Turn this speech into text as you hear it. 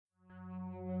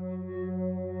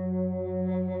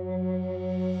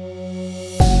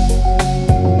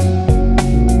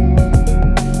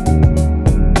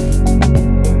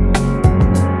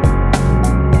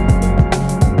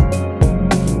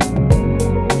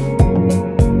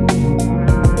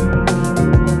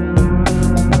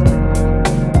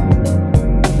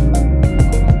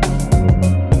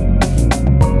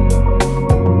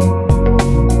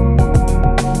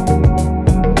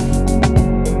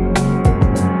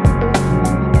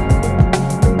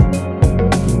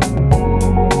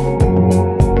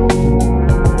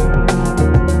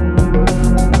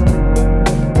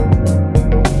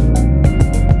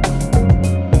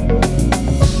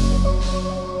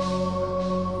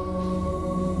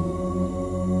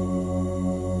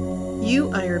You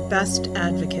are your best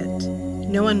advocate.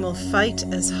 No one will fight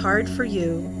as hard for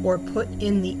you or put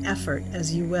in the effort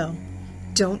as you will.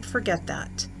 Don't forget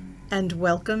that. And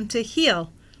welcome to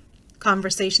Heal,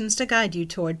 conversations to guide you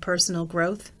toward personal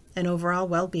growth and overall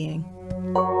well-being.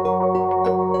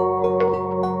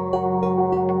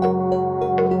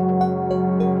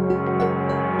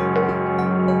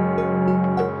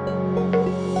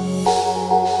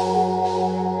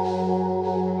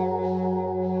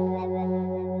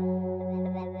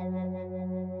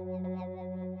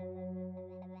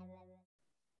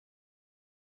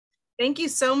 Thank you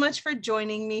so much for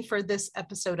joining me for this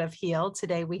episode of Heal.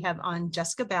 Today we have on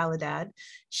Jessica Baladad.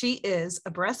 She is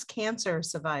a breast cancer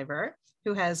survivor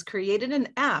who has created an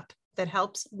app that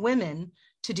helps women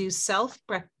to do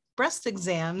breast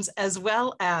exams as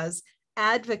well as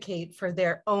advocate for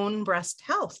their own breast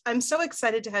health. I'm so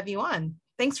excited to have you on.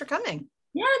 Thanks for coming.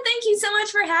 Yeah, thank you so much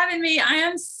for having me. I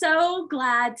am so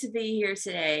glad to be here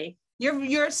today.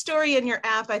 Your story and your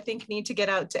app, I think, need to get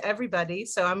out to everybody.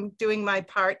 So I'm doing my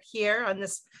part here on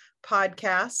this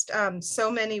podcast. So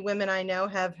many women I know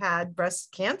have had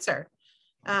breast cancer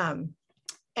and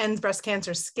breast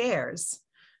cancer scares.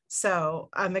 So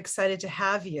I'm excited to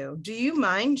have you. Do you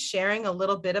mind sharing a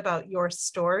little bit about your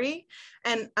story?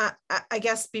 And I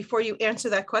guess before you answer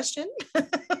that question,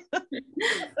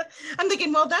 I'm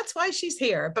thinking, well, that's why she's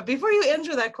here. But before you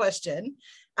answer that question,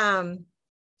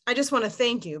 I just want to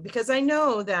thank you because I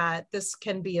know that this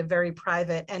can be a very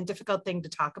private and difficult thing to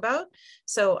talk about.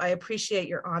 So I appreciate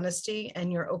your honesty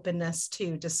and your openness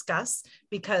to discuss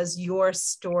because your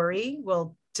story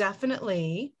will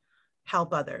definitely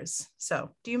help others.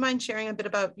 So do you mind sharing a bit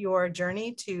about your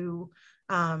journey to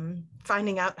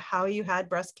finding out how you had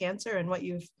breast cancer and what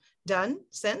you've done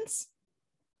since?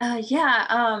 I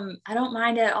don't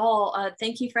mind at all.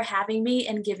 Thank you for having me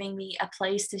and giving me a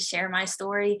place to share my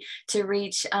story, to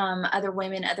reach other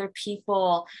women, other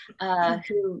people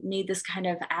who need this kind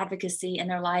of advocacy in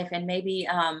their life. And maybe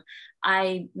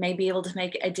I may be able to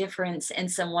make a difference in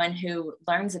someone who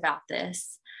learns about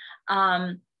this.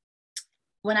 When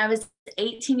I was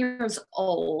 18 years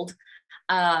old,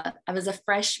 I was a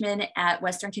freshman at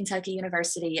Western Kentucky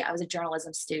University. I was a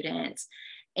journalism student.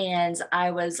 And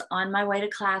I was on my way to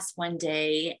class one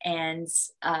day and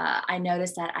I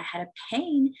noticed that I had a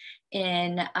pain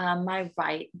in my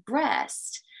right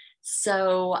breast.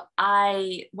 So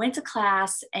I went to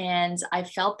class and I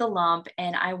felt the lump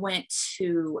and I went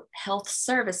to health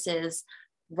services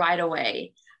right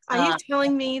away. Are you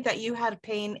telling me that you had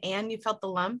pain and you felt the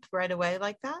lump right away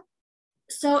like that?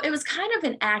 So it was kind of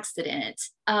an accident.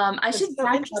 I should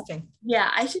back up.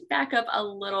 Yeah, I should back up a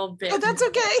little bit. Oh, that's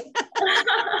okay.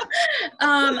 You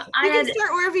can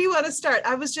start wherever you want to start.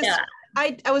 I was just,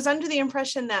 I was under the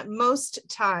impression that most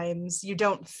times you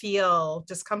don't feel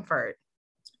discomfort.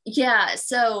 Yeah.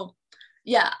 So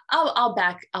yeah, I'll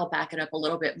back it up a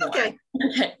little bit more. Okay.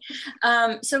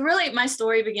 So really my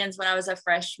story begins when I was a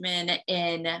freshman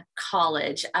in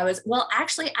college. I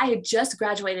had just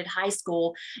graduated high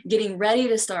school, getting ready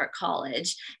to start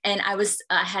college. And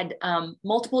I had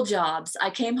multiple jobs. I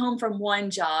came home from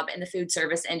one job in the food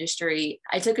service industry.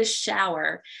 I took a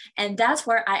shower and that's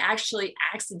where I actually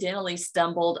accidentally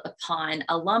stumbled upon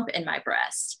a lump in my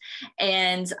breast.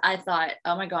 And I thought,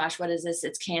 oh my gosh, what is this?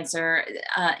 It's cancer.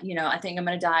 I think I'm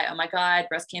going to die. Oh my God,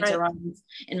 breast cancer runs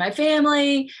in my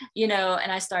family,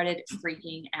 and I started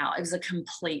freaking out. It was a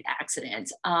complete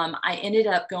accident. I ended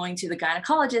up going to the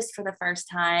gynecologist for the first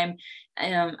time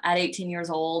at 18 years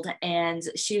old. And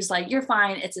she was like, you're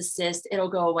fine. It's a cyst. It'll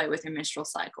go away with your menstrual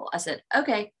cycle. I said,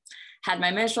 okay. Had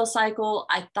my menstrual cycle.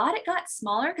 I thought it got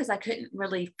smaller because I couldn't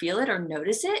really feel it or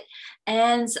notice it.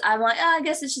 And I'm like, I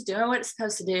guess it's just doing what it's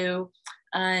supposed to do.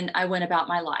 And I went about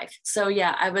my life. So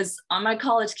yeah, I was on my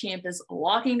college campus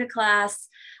walking to class.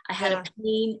 I had a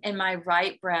pain in my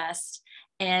right breast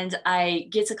and I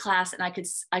get to class and I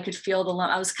could feel the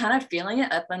lump. I was kind of feeling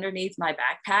it up underneath my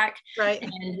backpack. Right.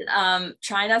 And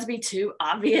trying not to be too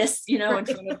obvious, in front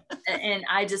of, and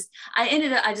I just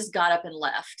got up and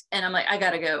left. And I'm like, I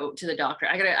got to go to the doctor.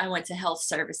 I went to health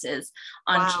services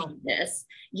on campus.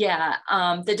 Yeah.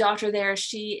 The doctor there,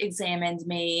 she examined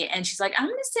me and she's like, I'm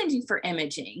going to send you for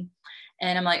imaging.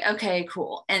 And I'm like, okay,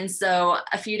 cool. And so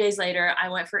a few days later, I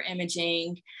went for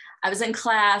imaging. I was in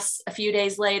class a few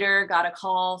days later, got a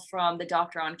call from the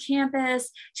doctor on campus.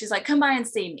 She's like, come by and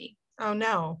see me. Oh,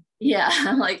 no. Yeah.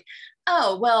 I'm like,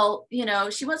 oh, well,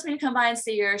 she wants me to come by and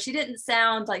see her. She didn't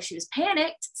sound like she was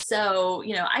panicked. So,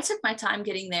 I took my time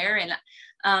getting there and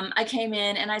I came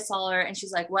in and I saw her and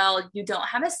she's like, well, you don't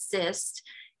have a cyst.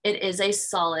 It is a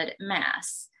solid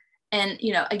mass. And,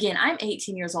 again, I'm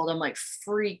 18 years old. I'm like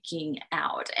freaking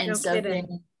out. And No so kidding.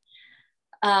 then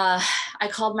I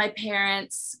called my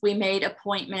parents. We made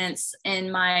appointments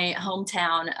in my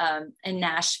hometown in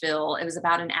Nashville. It was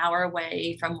about an hour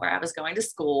away from where I was going to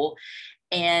school.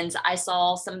 And I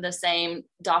saw some of the same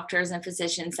doctors and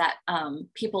physicians that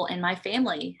people in my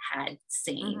family had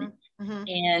seen. Mm-hmm. Mm-hmm.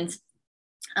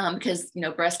 And because,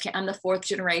 I'm the fourth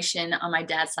generation on my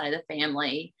dad's side of the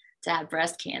family to have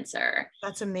breast cancer.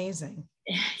 That's amazing.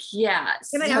 Yeah.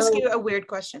 Can I ask you a weird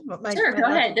question? Sure, go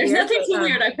ahead. There's nothing too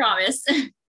weird, I promise.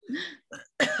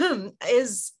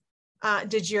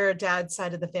 Did your dad's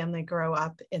side of the family grow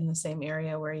up in the same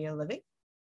area where you're living?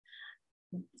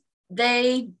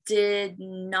 They did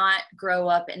not grow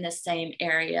up in the same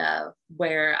area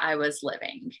where I was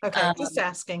living. Okay, just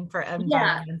asking for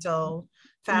environmental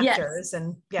factors. Yes.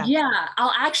 And Yeah,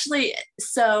 I'll actually,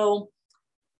 so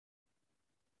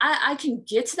I can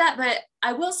get to that, but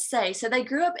I will say, so they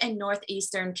grew up in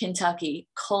northeastern Kentucky,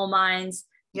 coal mines,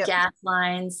 gas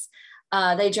lines.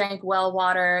 They drank well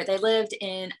water. They lived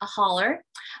in a holler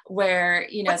where,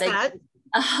 What's that?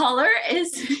 A holler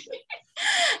is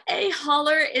a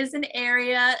holler is an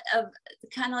area of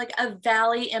kind of like a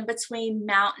valley in between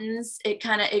mountains.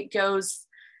 It goes,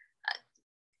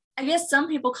 I guess some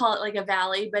people call it like a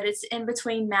valley, but it's in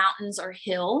between mountains or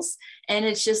hills. And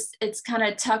it's kind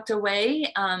of tucked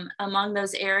away among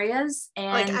those areas.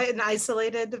 And like an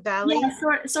isolated valley? Yeah,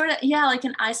 sort of, yeah, like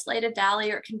an isolated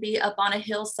valley, or it can be up on a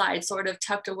hillside, sort of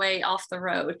tucked away off the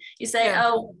road. You say,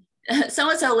 oh,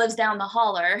 so-and-so lives down the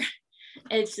holler.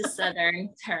 It's a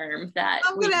Southern term that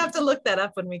I'm going to have to look that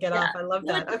up when we get off. I love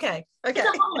that. Okay. It's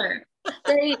a holler.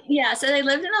 So they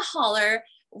lived in a holler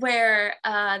where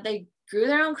they grew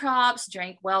their own crops,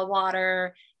 drank well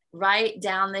water right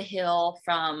down the hill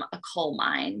from a coal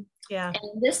mine. Yeah.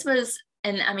 And this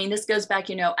goes back,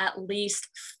 at least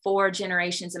 4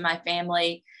 generations in my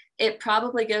family. It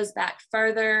probably goes back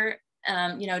further,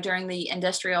 during the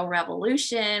Industrial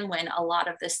Revolution, when a lot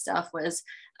of this stuff was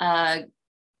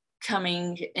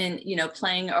coming in,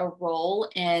 playing a role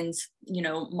in,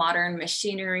 modern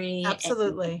machinery.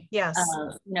 Absolutely. And, yes.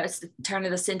 It's the turn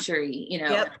of the century,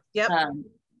 Yep.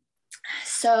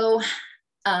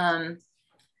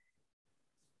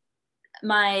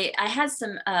 I had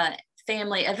some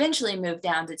family eventually moved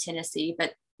down to Tennessee,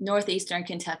 but northeastern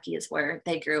Kentucky is where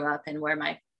they grew up and where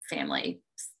my family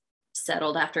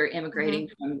settled after immigrating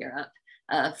from Europe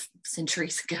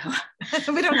centuries ago.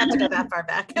 We don't have to go that far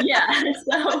back.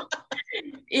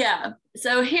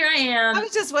 So here I am. I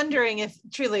was just wondering if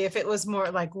it was more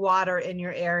like water in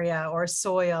your area or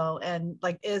soil, and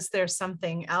like, is there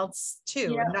something else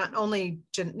too? Not only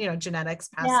genetics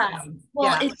passed down.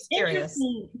 Well, it's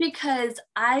interesting because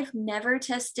I've never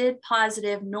tested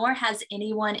positive, nor has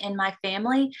anyone in my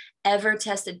family ever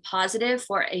tested positive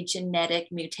for a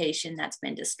genetic mutation that's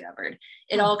been discovered.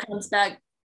 It all comes back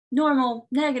normal,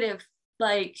 negative,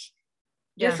 like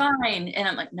you're fine. And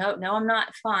I'm like, no, I'm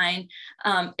not fine.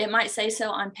 It might say so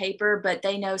on paper, but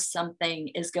they know something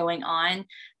is going on.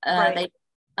 My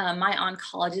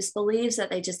oncologist believes that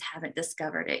they just haven't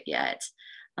discovered it yet.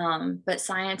 But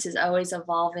science is always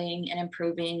evolving and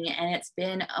improving. And it's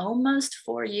been almost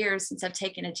 4 years since I've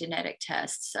taken a genetic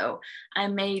test. So I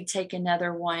may take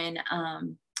another one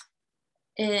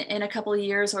in a couple of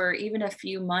years, or even a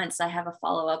few months. I have a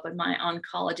follow-up with my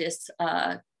oncologist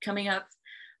coming up.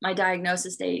 My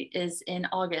diagnosis date is in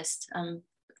August. I'm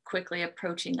quickly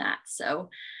approaching that. So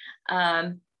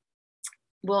I'll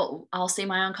see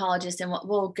my oncologist, and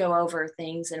we'll go over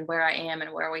things and where I am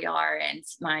and where we are and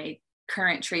my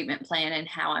current treatment plan and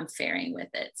how I'm faring with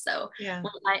it. So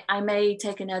I may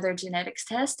take another genetics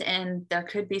test, and there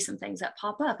could be some things that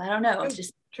pop up. I don't know.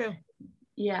 True.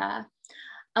 Yeah.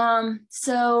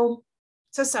 So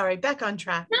sorry, back on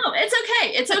track. No, it's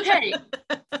okay.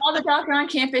 Saw the doctor on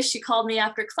campus. She called me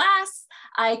after class.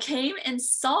 I came and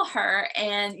saw her,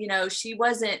 and she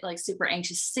wasn't like super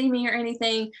anxious to see me or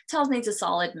anything. Tells me it's a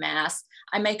solid mass.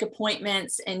 I make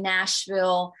appointments in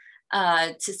Nashville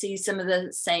to see some of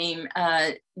the same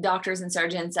doctors and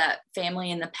surgeons that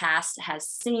family in the past has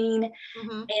seen.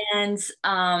 And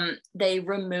they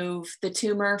remove the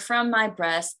tumor from my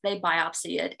breast, they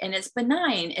biopsy it, and it's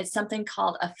benign. It's something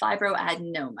called a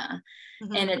fibroadenoma.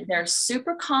 And they're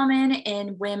super common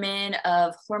in women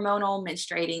of hormonal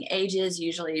menstruating ages,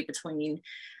 usually between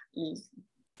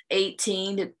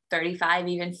 18 to 35,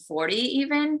 even 40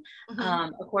 even,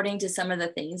 according to some of the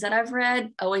things that I've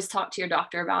read. Always talk to your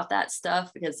doctor about that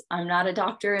stuff, because I'm not a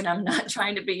doctor and I'm not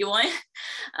trying to be one.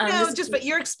 But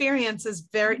your experience is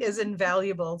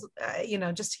invaluable.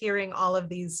 Just hearing all of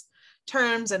these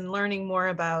terms and learning more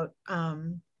about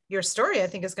your story, I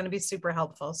think, is going to be super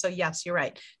helpful. So yes, you're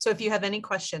right. So if you have any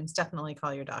questions, definitely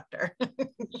call your doctor.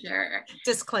 Sure.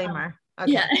 Disclaimer.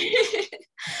 Okay. Yeah.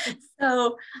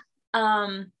 So,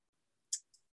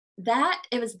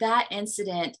 it was that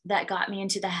incident that got me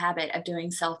into the habit of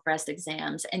doing self breast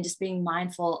exams and just being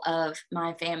mindful of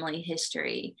my family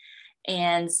history.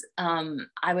 And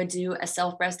I would do a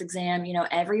self breast exam,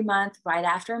 every month right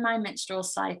after my menstrual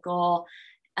cycle.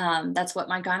 That's what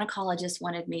my gynecologist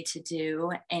wanted me to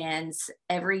do. And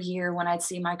every year when I'd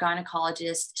see my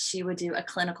gynecologist, she would do a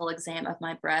clinical exam of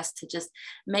my breast to just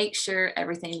make sure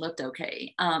everything looked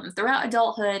okay. Throughout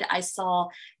adulthood, I saw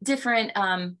different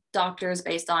doctors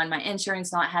based on my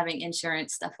insurance, not having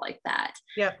insurance, stuff like that.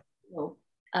 Yep. So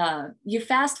you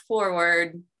fast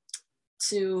forward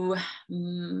to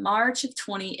March of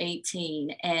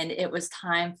 2018, and it was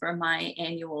time for my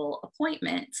annual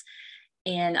appointment.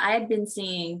 And I had been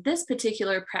seeing this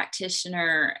particular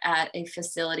practitioner at a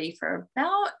facility for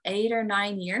about 8 or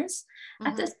 9 years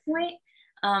at this point,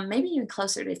 maybe even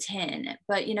closer to 10.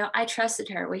 But, I trusted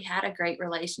her. We had a great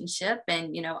relationship,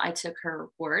 and, I took her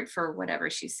word for whatever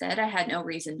she said. I had no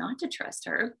reason not to trust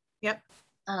her. Yep.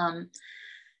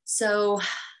 So,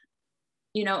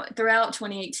 throughout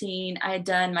 2018, I had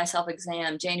done my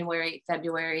self-exam January,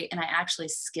 February, and I actually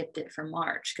skipped it for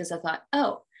March because I thought,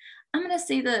 oh, I'm going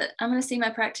to see my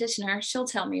practitioner. She'll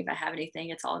tell me if I have anything.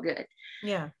 It's all good.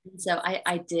 Yeah. So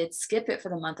I did skip it for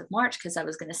the month of March because I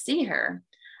was going to see her.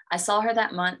 I saw her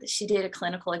that month. She did a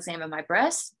clinical exam of my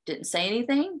breasts, didn't say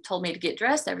anything, told me to get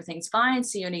dressed. Everything's fine.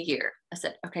 See you in a year. I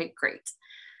said, okay, great.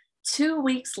 2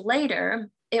 weeks later,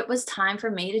 it was time for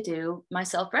me to do my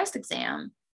self-breast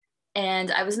exam.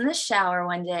 And I was in the shower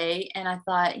one day and I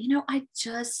thought, I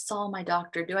just saw my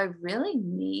doctor. Do I really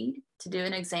need to do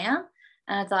an exam?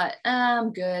 And I thought,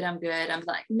 I'm good. I'm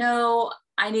like, no,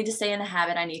 I need to stay in the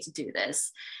habit. I need to do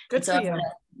this. Good for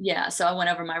you. So I went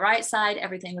over my right side.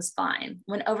 Everything was fine.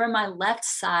 Went over my left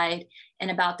side,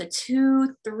 and about the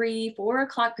 2, 3, 4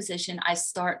 o'clock position, I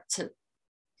start to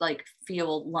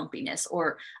feel lumpiness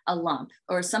or a lump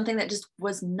or something that just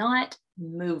was not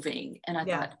moving. And I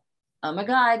thought, oh my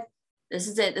God, this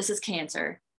is it. This is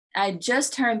cancer. I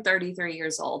just turned 33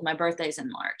 years old. My birthday's in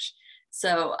March.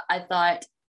 So I thought,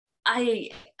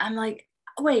 I'm like,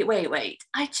 wait.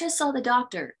 I just saw the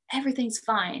doctor. Everything's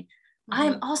fine.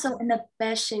 I'm also in the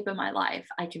best shape of my life.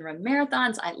 I can run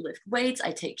marathons. I lift weights.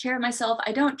 I take care of myself.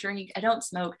 I don't drink. I don't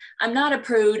smoke. I'm not a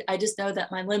prude. I just know that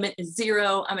my limit is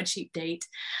 0. I'm a cheap date.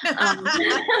 I've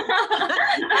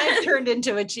turned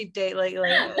into a cheap date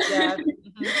lately. Yeah.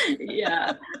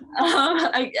 Yeah.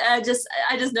 I just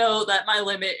know that my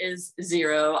limit is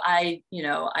 0. I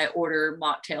order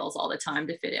mocktails all the time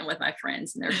to fit in with my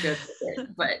friends, and they're good with it.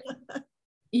 But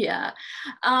yeah.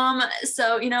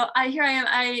 So, here I am,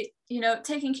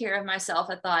 taking care of myself.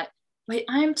 I thought, wait,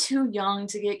 I'm too young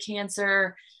to get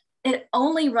cancer. It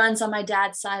only runs on my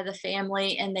dad's side of the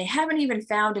family, and they haven't even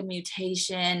found a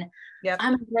mutation. Yep.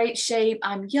 I'm in great shape.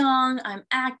 I'm young. I'm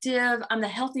active. I'm the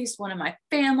healthiest one in my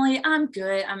family. I'm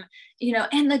good.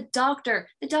 And the doctor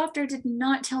did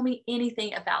not tell me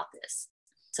anything about this.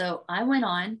 So I went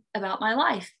on about my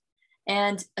life.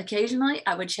 And occasionally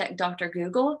I would check Dr.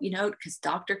 Google, because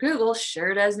Dr. Google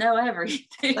sure does know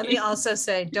everything. Let me also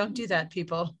say, don't do that,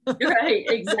 people. Right,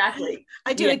 exactly.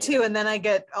 I do it too. And then I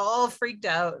get all freaked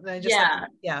out. And I just, right.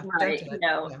 Don't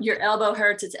do it. Your elbow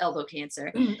hurts, it's elbow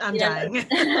cancer. I'm dying.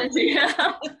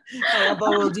 My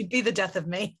elbow will be the death of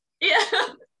me. Yeah,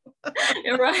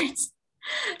 you're right.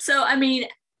 So,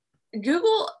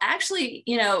 Google actually,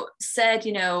 said,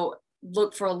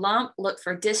 look for a lump, look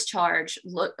for discharge,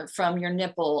 look from your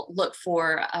nipple, look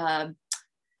for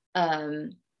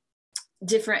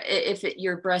different, if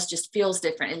your breast just feels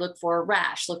different, look for a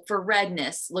rash, look for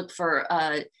redness, look for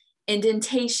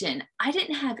indentation. I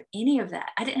didn't have any of that.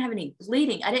 I didn't have any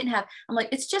bleeding. I'm like,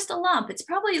 it's just a lump. It's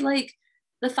probably like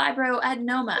the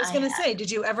fibroadenoma. I was going to say, did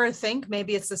you ever think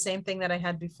maybe it's the same thing that I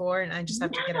had before and I just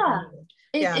have to get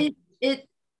it? It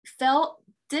felt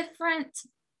different.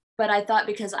 But I thought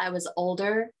because I was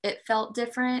older, it felt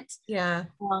different. Yeah.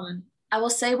 I will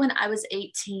say when I was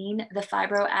 18, the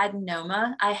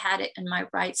fibroadenoma, I had it in my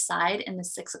right side in the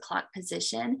 6 o'clock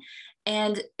position.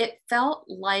 And it felt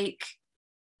like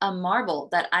a marble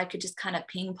that I could just kind of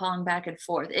ping pong back and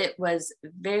forth. It was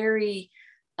very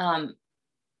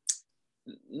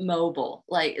mobile.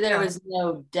 There was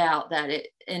no doubt that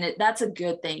that's a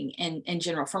good thing in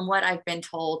general. From what I've been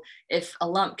told, if a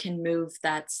lump can move,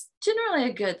 that's generally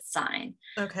a good sign.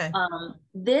 Okay.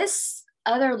 This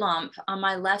other lump on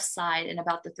my left side in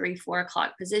about the 3, 4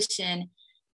 o'clock position,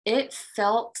 it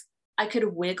felt, I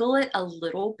could wiggle it a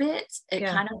little bit. It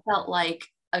kind of felt like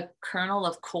a kernel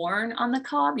of corn on the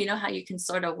cob. You know how you can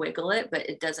sort of wiggle it, but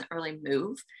it doesn't really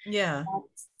move. Yeah.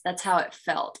 That's how it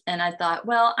felt. And I thought,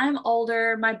 well, I'm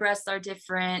older, my breasts are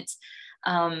different.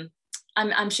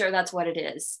 I'm sure that's what it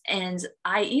is. And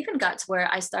I even got to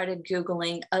where I started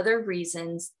Googling other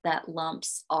reasons that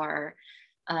lumps are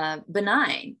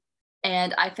benign.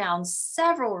 And I found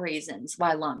several reasons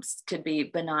why lumps could be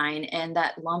benign and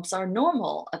that lumps are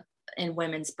normal in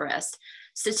women's breasts.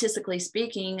 Statistically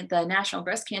speaking, the National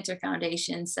Breast Cancer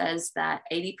Foundation says that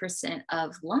 80%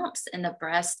 of lumps in the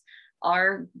breast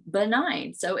are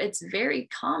benign. So it's very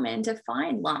common to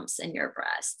find lumps in your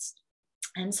breasts.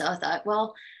 And so I thought,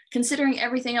 well, considering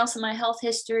everything else in my health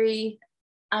history,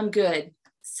 I'm good.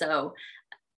 So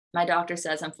my doctor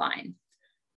says I'm fine.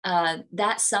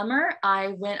 That summer, I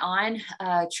went on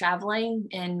traveling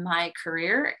in my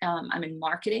career. I'm in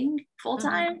marketing full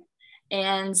time.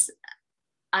 And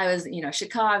I was,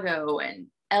 Chicago and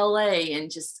LA and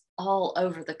just all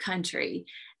over the country.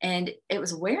 And it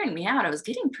was wearing me out. I was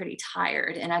getting pretty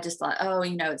tired. And I just thought, oh,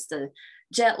 it's the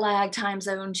jet lag, time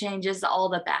zone changes, all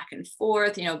the back and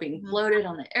forth, being bloated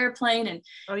on the airplane. And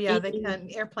oh yeah, they can.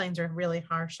 Airplanes are really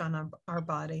harsh on our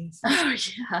bodies. Oh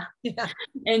yeah.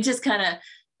 And just kind of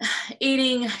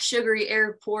eating sugary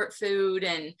airport food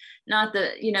and not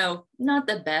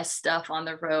the best stuff on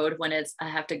the road when I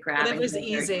have to grab. But it was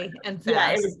easy and fast.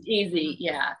 Yeah, it was easy.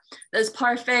 Yeah. Those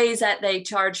parfaits that they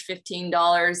charge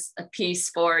 $15 a piece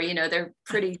for, they're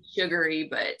pretty sugary,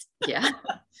 but yeah.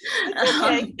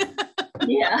 Okay.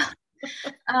 Yeah.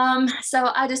 So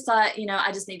I just thought,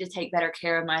 I just need to take better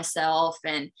care of myself.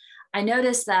 And I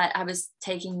noticed that I was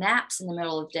taking naps in the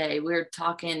middle of the day. We were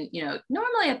talking,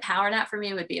 normally a power nap for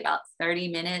me would be about 30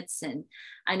 minutes. And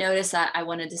I noticed that I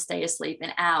wanted to stay asleep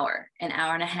an hour and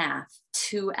a half,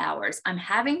 2 hours. I'm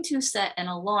having to set an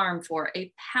alarm for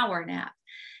a power nap.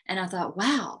 And I thought,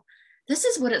 wow, this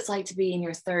is what it's like to be in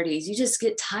your 30s. You just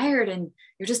get tired and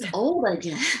you're just old, I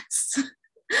guess.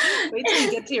 Wait till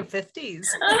you get to your 50s.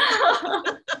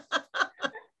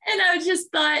 And I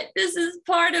just thought, this is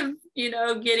part of,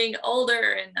 getting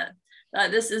older,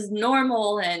 and this is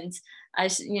normal, and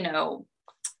this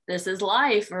is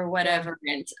life or whatever.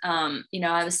 And,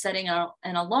 I was setting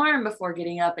an alarm before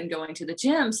getting up and going to the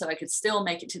gym so I could still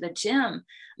make it to the gym.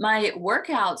 My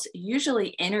workouts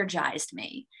usually energized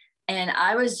me. And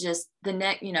I was just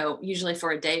usually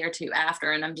for a day or two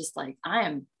after, and I'm just like, I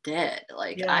am dead.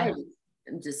 Like, I am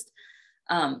just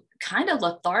kind of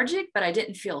lethargic, but I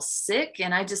didn't feel sick.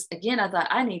 And I thought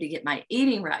I need to get my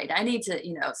eating right. I need to,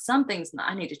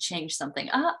 I need to change something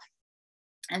up.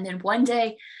 And then one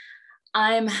day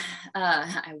I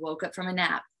woke up from a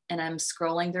nap and I'm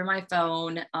scrolling through my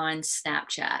phone on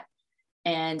Snapchat.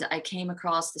 And I came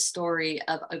across the story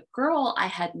of a girl I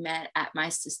had met at my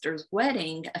sister's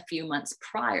wedding a few months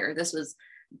prior. This was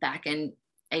back in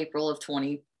April of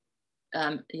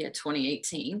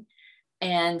 2018.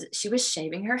 And she was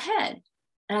shaving her head.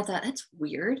 And I thought, that's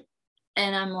weird.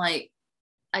 And I'm like,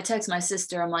 I text my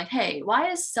sister, I'm like, hey,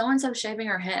 why is so-and-so shaving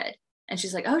her head? And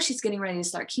she's like, oh, she's getting ready to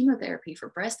start chemotherapy for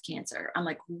breast cancer. I'm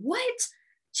like, what?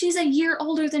 She's a year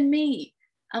older than me.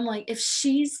 I'm like, if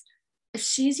she's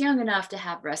young enough to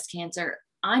have breast cancer,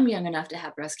 I'm young enough to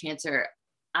have breast cancer.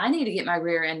 I need to get my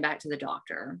rear end back to the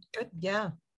doctor. Good. Yeah.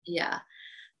 Yeah.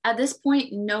 At this point,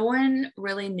 no one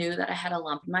really knew that I had a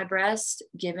lump in my breast.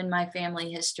 Given my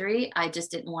family history, I just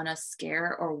didn't want to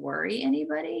scare or worry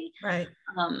anybody. Right.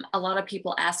 A lot of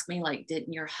people ask me, like,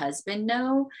 didn't your husband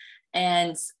know?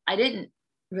 And I didn't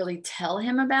really tell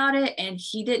him about it. And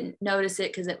he didn't notice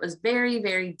it because it was very,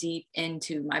 very deep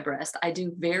into my breast. I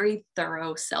do very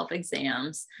thorough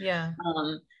self-exams. Yeah.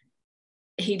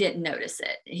 He didn't notice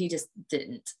it. He just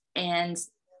didn't. And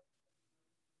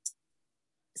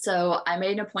so I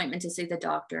made an appointment to see the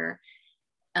doctor,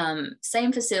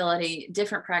 same facility,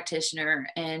 different practitioner.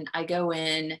 And I go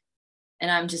in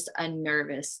and I'm just a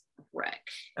nervous wreck.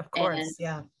 Of course. And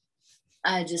yeah.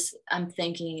 I'm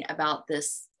thinking about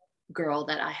this girl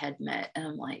that I had met, and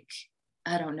I'm like,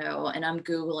 I don't know. And I'm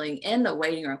Googling in the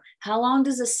waiting room, how long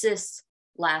does a cyst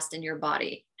last in your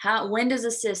body? When does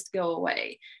a cyst go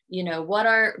away? What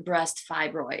are breast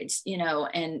fibroids,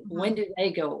 and when do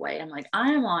they go away? I'm like,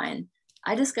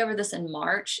 I discovered this in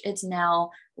March. It's now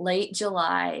late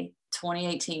July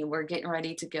 2018. We're getting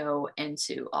ready to go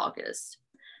into August.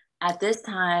 At this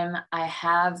time, I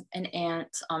have an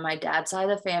aunt on my dad's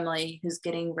side of the family who's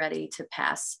getting ready to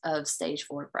pass of stage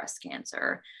 4 breast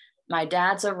cancer. My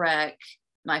dad's a wreck.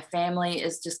 My family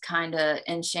is just kind of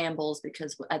in shambles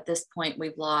because at this point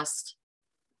we've lost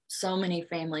so many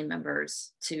family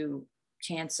members to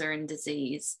cancer and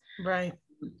disease. Right.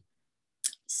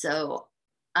 So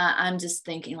I'm just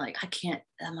thinking like,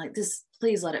 I'm like, this,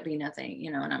 please let it be nothing,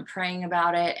 and I'm praying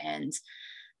about it and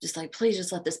just like, please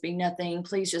just let this be nothing.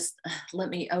 Please just let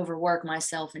me overwork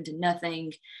myself into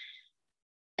nothing.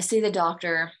 I see the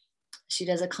doctor. She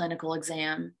does a clinical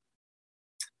exam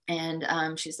and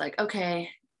she's like, okay,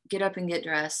 get up and get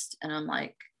dressed. And I'm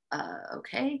like,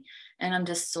 okay. And I'm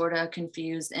just sort of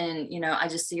confused. And, I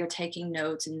just see her taking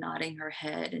notes and nodding her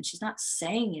head and she's not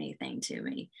saying anything to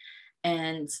me.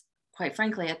 And quite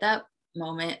frankly, at that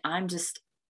moment,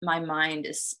 my mind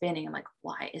is spinning. I'm like,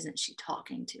 why isn't she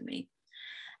talking to me?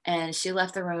 And she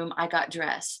left the room. I got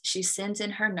dressed. She sends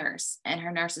in her nurse, and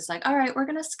her nurse is like, all right, we're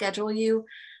going to schedule you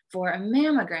for a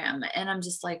mammogram. And I'm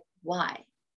just like, why?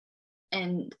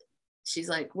 And she's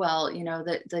like, well,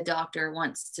 the doctor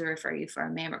wants to refer you for a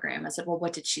mammogram. I said, well,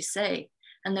 what did she say?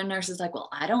 And the nurse is like, well,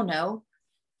 I don't know.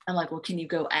 I'm like, well, can you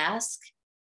go ask?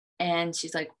 And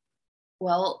she's like,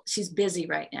 well, she's busy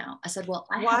right now. I said, well,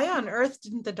 why on earth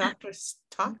didn't the doctors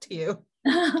talk to you?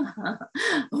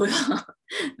 Well,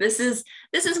 this is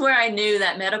where I knew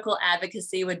that medical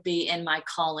advocacy would be in my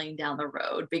calling down the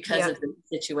road because of the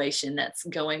situation that's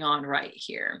going on right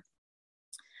here.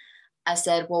 I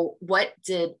said, well, what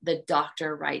did the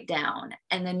doctor write down?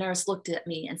 And the nurse looked at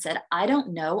me and said, I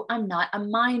don't know. I'm not a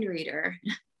mind reader.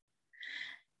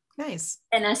 Nice.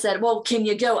 And I said, well, can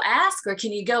you go ask or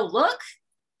can you go look?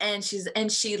 And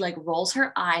she like rolls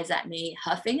her eyes at me,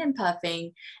 huffing and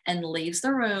puffing, and leaves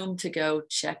the room to go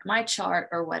check my chart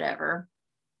or whatever.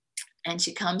 And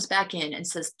she comes back in and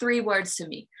says 3 words to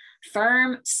me: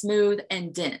 firm, smooth,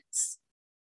 and dense.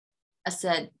 I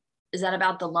said, is that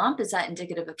about the lump? Is that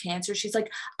indicative of cancer? She's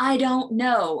like, I don't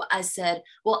know. I said,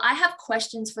 well, I have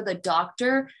questions for the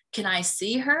doctor. Can I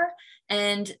see her?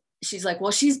 And she's like,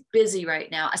 well, she's busy right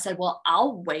now. I said, well,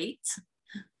 I'll wait.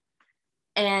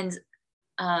 And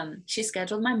she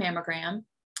scheduled my mammogram,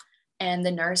 and the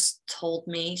nurse told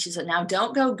me, she said, now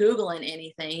don't go Googling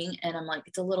anything. And I'm like,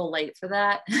 it's a little late for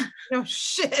that. No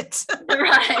shit.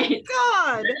 Right.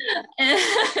 Oh, God.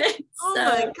 Oh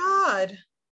my God.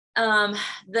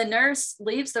 The nurse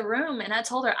leaves the room, and I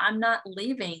told her I'm not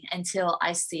leaving until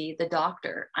I see the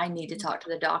doctor. I need to talk to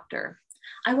the doctor.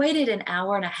 I waited an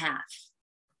hour and a half.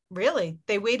 Really?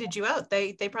 They waited you out.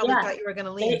 They probably thought you were going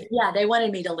to leave. They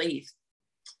wanted me to leave.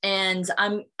 And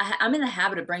I'm in the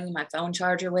habit of bringing my phone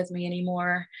charger with me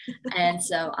anymore. And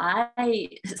so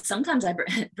sometimes I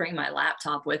bring my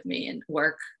laptop with me and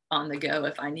work on the go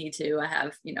if I need to. I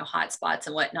have, hotspots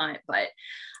and whatnot. But,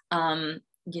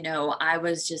 I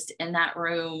was just in that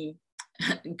room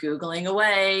Googling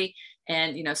away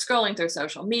and, scrolling through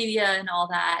social media and all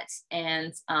that.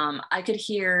 And I could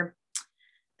hear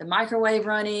the microwave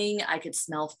running. I could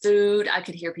smell food. I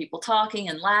could hear people talking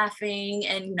and laughing.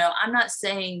 And, I'm not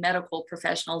saying medical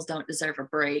professionals don't deserve a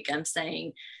break. I'm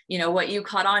saying, what you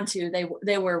caught on to,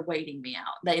 they were waiting me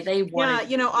out. They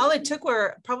wanted. Yeah. All it took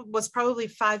was probably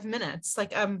 5 minutes.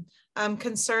 Like, I'm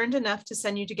concerned enough to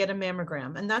send you to get a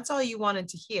mammogram. And that's all you wanted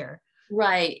to hear.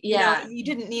 Right. Yeah. You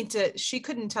didn't need to, she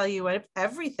couldn't tell you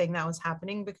everything that was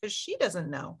happening because she doesn't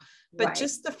know. But right.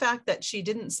 Just the fact that she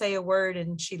didn't say a word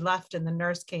and she left and the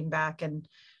nurse came back, and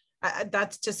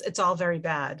it's all very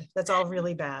bad. That's all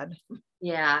really bad.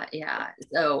 Yeah. Yeah.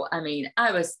 So,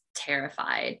 I was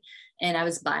terrified and I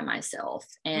was by myself.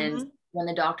 And when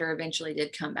the doctor eventually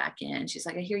did come back in, she's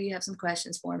like, I hear you have some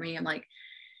questions for me. I'm like,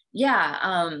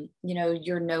 yeah,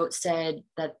 your note said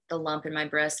that the lump in my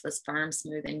breast was firm,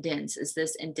 smooth, and dense. Is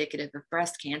this indicative of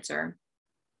breast cancer?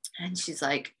 And she's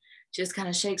like, she just kind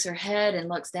of shakes her head and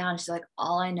looks down. She's like,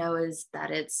 all I know is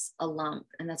that it's a lump,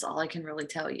 and that's all I can really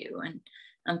tell you. And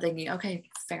I'm thinking, okay,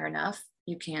 fair enough.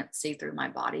 You can't see through my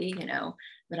body,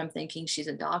 but I'm thinking she's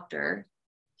a doctor.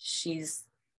 She's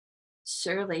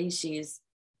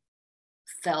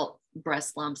felt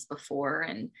breast lumps before,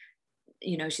 and,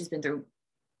 she's been through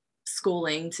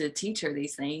schooling to teach her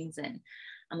these things. And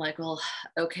I'm like, well,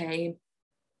 okay.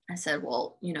 I said,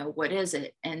 well, what is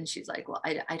it? And she's like, well,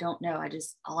 I don't know.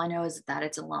 All I know is that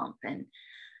it's a lump. And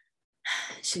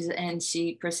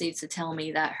she proceeds to tell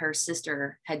me that her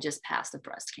sister had just passed of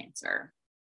breast cancer.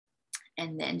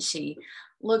 And then she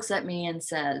looks at me and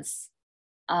says,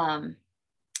 can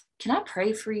I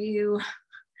pray for you?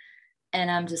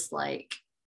 And I'm just like,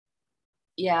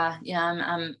 yeah,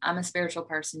 I'm a spiritual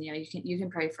person. You can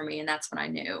pray for me. And that's when I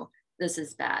knew this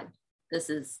is bad. This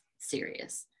is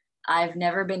serious. I've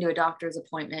never been to a doctor's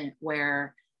appointment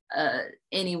where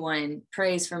anyone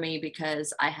prays for me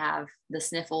because I have the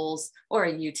sniffles or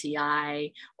a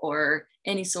UTI or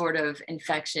any sort of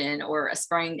infection or a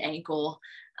sprained ankle.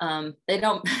 They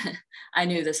don't, I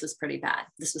knew this was pretty bad.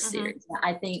 This was serious.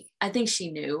 I think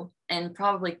she knew and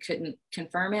probably couldn't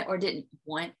confirm it or didn't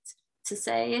want to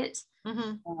say it.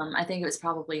 I think it was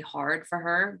probably hard for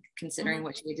her considering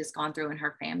what she had just gone through in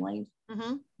her family.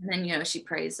 And then, you know, she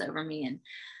prays over me and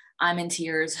I'm in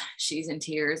tears, she's in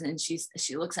tears, and she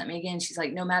looks at me again. She's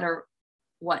like, no matter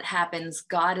what happens,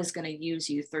 God is going to use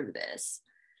you through this.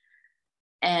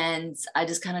 And I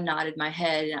just kind of nodded my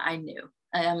head and I knew.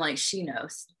 And I'm like, she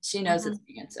knows it's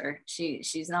cancer.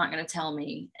 She's not going to tell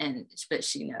me, but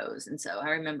she knows. And so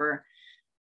I remember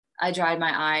I dried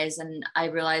my eyes and I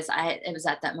realized it was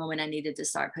at that moment I needed to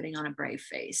start putting on a brave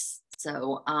face.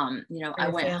 So, you know, I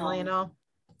went home. And all.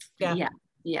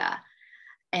 Yeah.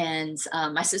 And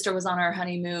my sister was on her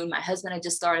honeymoon. My husband had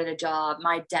just started a job.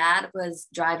 My dad was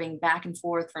driving back and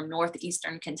forth from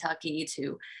northeastern Kentucky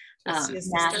to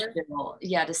Nashville,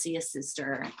 to see a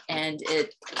sister. And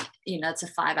it, you know, it's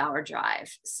a 5-hour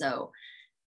drive. So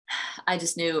I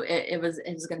just knew it was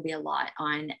going to be a lot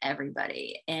on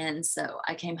everybody. And so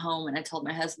I came home and I told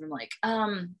my husband, like,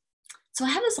 so I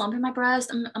have this lump in my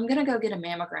breast. I'm going to go get a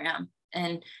mammogram.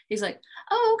 And he's like,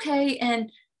 oh, okay. And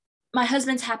my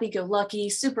husband's happy-go-lucky,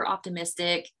 super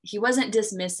optimistic. He wasn't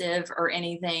dismissive or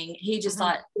anything. He just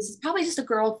thought, this is probably just a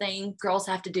girl thing. Girls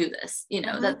have to do this. You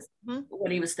know, that's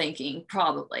what he was thinking,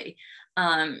 probably.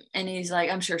 And he's like,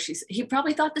 I'm sure he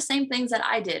probably thought the same things that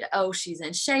I did. Oh, she's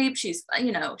in shape. She's,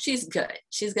 you know, she's good.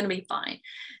 She's going to be fine.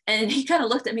 And he kind of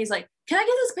looked at me. He's like, can I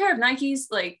get this pair of Nikes?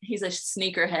 Like, he's a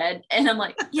sneakerhead. And I'm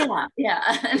like, yeah.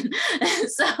 And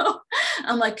so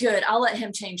I'm like, good. I'll let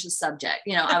him change the subject.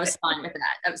 You know, I was fine with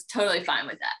that. I was totally fine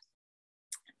with that.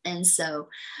 And so,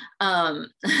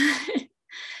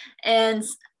 and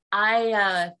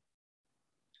I,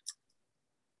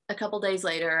 a couple days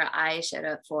later, I showed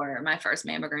up for my first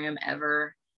mammogram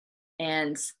ever.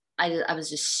 And I was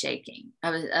just shaking.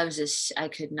 I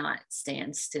could not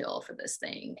stand still for this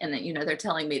thing. And then, you know, they're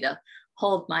telling me to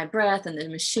hold my breath in the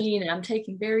machine and I'm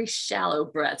taking very shallow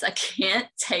breaths. I can't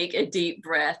take a deep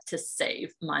breath to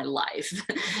save my life.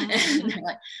 And they're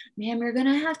like, ma'am, you're going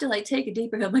to have to like take a deep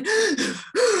breath. I'm like,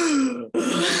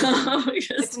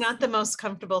 it's not the most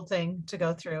comfortable thing to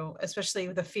go through, especially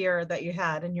with the fear that you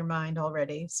had in your mind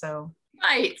already. So,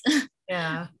 right.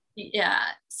 Yeah.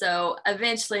 So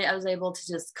eventually I was able to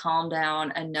just calm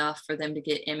down enough for them to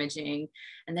get imaging,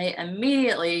 and they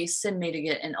immediately send me to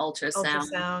get an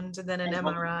ultrasound and then an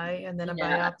MRI and then a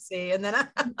biopsy and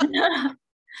then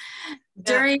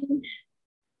during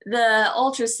the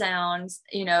ultrasounds,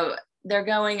 you know, they're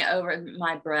going over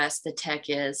my breast, the tech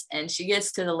is, and she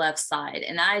gets to the left side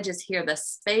and I just hear the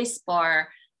space bar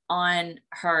on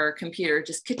her computer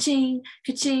just ka-ching,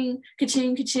 ka-ching,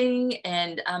 ka-ching, ka-ching.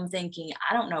 And I'm thinking,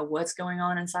 I don't know what's going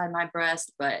on inside my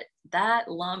breast, but that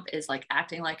lump is like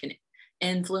acting like an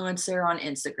influencer on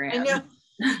Instagram.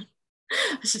 I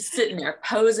was just sitting there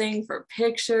posing for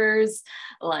pictures,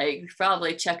 like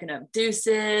probably checking up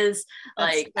deuces.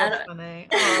 That's like, so funny.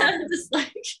 I'm just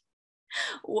like,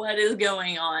 what is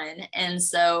going on? And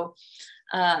so,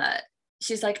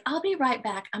 she's like, I'll be right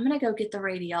back. I'm going to go get the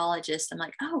radiologist. I'm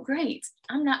like, oh, great.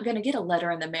 I'm not going to get a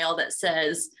letter in the mail that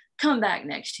says, come back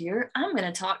next year. I'm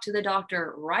going to talk to the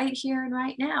doctor right here and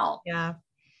right now. Yeah.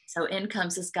 So in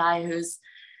comes this guy who's,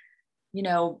 you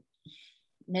know,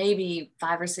 maybe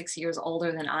 5 or 6 years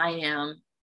older than I am.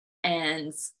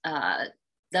 And that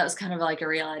was kind of like a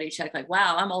reality check. Like,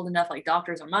 wow, I'm old enough. Like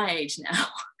doctors are my age now,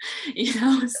 you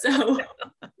know? So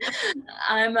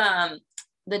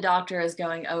the doctor is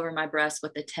going over my breast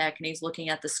with the tech and he's looking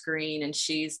at the screen and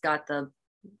she's got the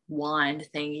wand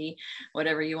thingy,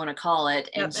 whatever you want to call it.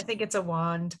 And I think it's a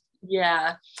wand.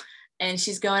 Yeah. And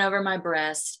she's going over my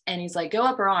breast and he's like, go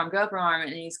up her arm.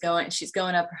 And she's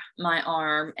going up my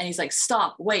arm and he's like,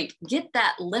 stop, wait, get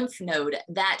that lymph node,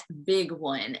 that big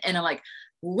one. And I'm like,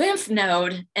 lymph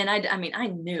node. And I mean, I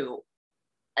knew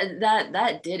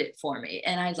that did it for me.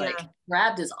 And I like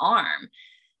grabbed his arm.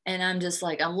 And I'm just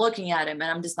like, I'm looking at him and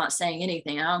I'm just not saying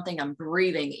anything. I don't think I'm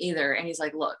breathing either. And he's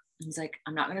like, look,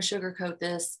 I'm not going to sugarcoat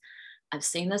this. I've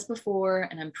seen this before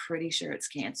and I'm pretty sure it's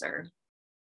cancer.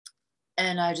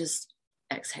 And I just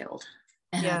exhaled.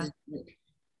 And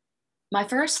my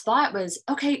first thought was,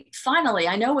 okay, finally,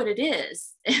 I know what it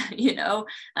is. You know,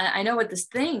 I know what this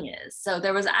thing is. So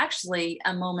there was actually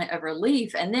a moment of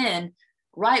relief. And then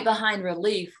right behind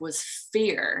relief was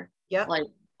fear. Like,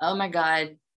 oh my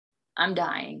God, I'm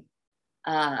dying.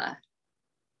 And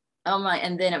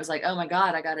then it was like, oh my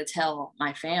God, I got to tell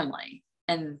my family.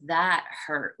 And that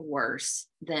hurt worse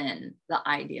than the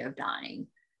idea of dying.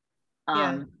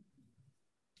 Yeah.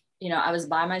 You know, I was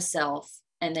by myself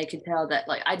and they could tell that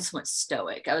like I just went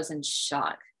stoic. I was in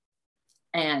shock.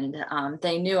 And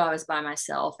they knew I was by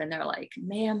myself and they're like,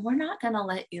 ma'am, we're not going to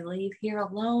let you leave here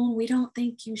alone. We don't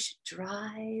think you should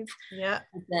drive. Yeah.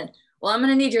 I said, well, I'm going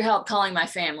to need your help calling my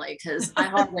family because I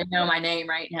hardly know my name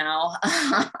right now.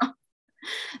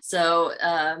 So,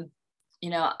 you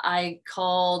know, I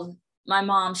called my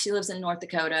mom. She lives in North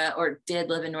Dakota, or did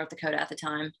live in North Dakota at the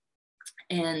time.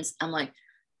 And I'm like,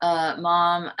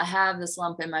 Mom, I have this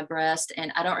lump in my breast.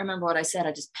 And I don't remember what I said.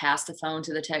 I just passed the phone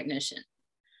to the technician.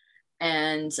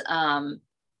 And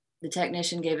the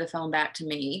technician gave the phone back to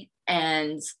me.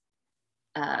 And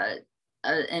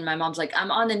my mom's like, I'm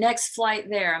on the next flight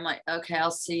there. I'm like, okay, I'll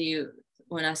see you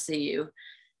when I see you.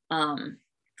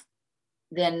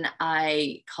 Then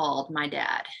I called my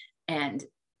dad, and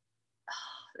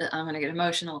I'm going to get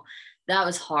emotional. That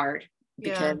was hard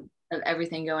because of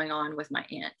everything going on with my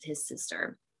aunt, his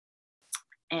sister.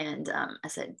 And I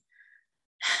said,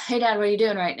 hey, Dad, what are you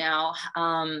doing right now?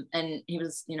 And he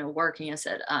was, you know, working. I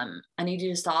said, I need you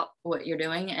to stop what you're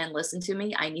doing and listen to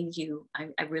me. I need you.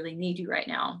 I really need you right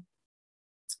now.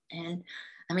 And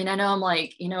I mean, I know I'm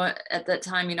like, you know, at that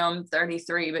time, you know, I'm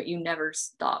 33, but you never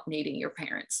stop needing your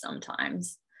parents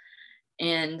sometimes.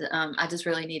 And I just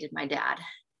really needed my dad.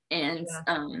 And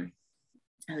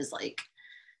I was like,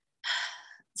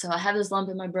 so I have this lump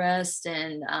in my breast,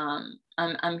 and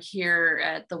I'm here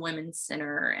at the Women's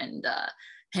Center, and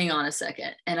hang on a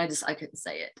second. And I couldn't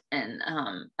say it. And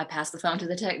I passed the phone to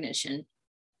the technician,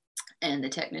 and the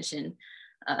technician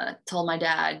told my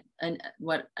dad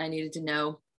what I needed to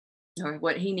know, or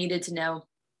what he needed to know.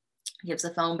 He gives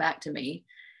the phone back to me,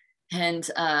 and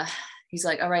he's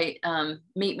like, all right,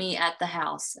 meet me at the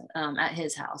house, at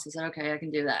his house. I said, okay, I can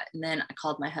do that. And then I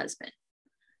called my husband.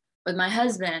 With my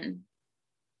husband,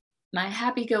 my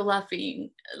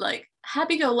happy-go-lucky,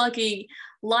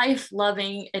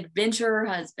 life-loving adventurer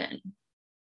husband,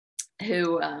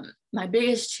 who my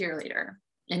biggest cheerleader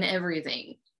in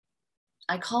everything.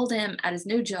 I called him at his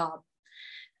new job,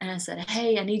 and I said,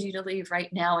 hey, I need you to leave right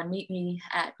now and meet me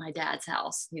at my dad's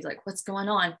house. He's like, what's going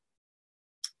on?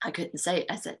 I couldn't say it.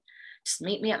 I said, just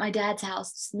meet me at my dad's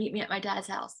house. Just meet me at my dad's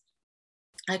house.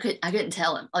 I couldn't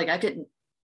tell him. Like, I couldn't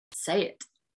say it.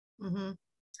 Mm-hmm.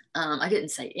 I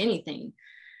couldn't say anything.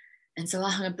 And so I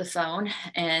hung up the phone,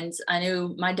 and I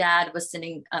knew my dad was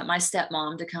sending my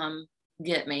stepmom to come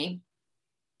get me.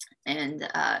 And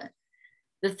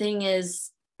the thing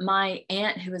is, my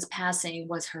aunt who was passing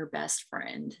was her best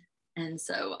friend. And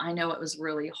so I know it was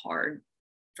really hard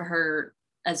for her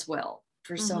as well,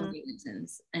 for so many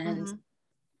reasons. And,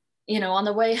 you know, on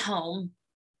the way home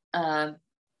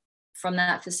from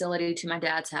that facility to my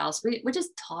dad's house, we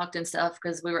just talked and stuff,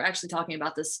 because we were actually talking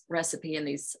about this recipe and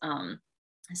these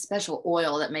special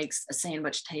oil that makes a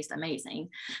sandwich taste amazing.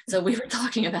 So we were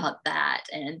talking about that.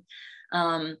 And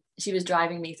she was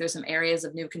driving me through some areas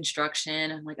of new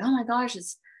construction. I'm like, oh my gosh,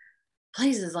 this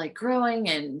place is like growing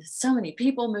and so many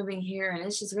people moving here, and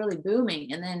it's just really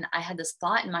booming. And then I had this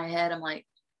thought in my head. I'm like,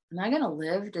 am I going to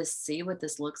live to see what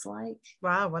this looks like?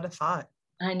 Wow, what a thought.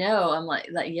 I know. I'm like,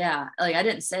 yeah, like I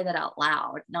didn't say that out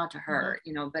loud, not to her,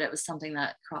 you know, but it was something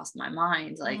that crossed my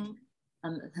mind. Like,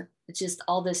 it's just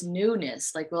all this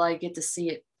newness. Like, will I get to see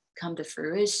it come to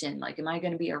fruition? Like, am I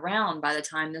going to be around by the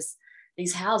time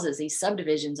these houses, these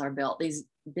subdivisions are built, these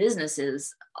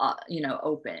businesses, you know,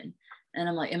 open? And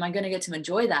I'm like, am I going to get to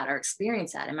enjoy that or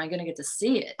experience that? Am I going to get to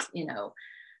see it? You know,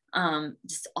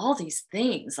 just all these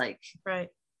things, like, right.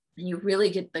 You really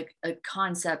get a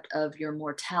concept of your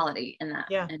mortality in that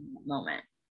moment.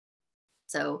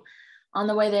 So on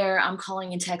the way there, I'm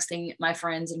calling and texting my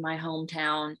friends in my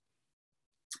hometown.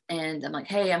 And I'm like,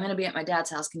 hey, I'm going to be at my dad's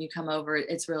house. Can you come over?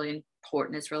 It's really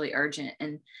important. It's really urgent.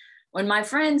 And when my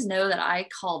friends know that I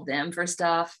called them for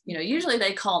stuff, you know, usually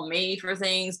they call me for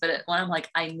things, but when I'm like,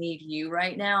 I need you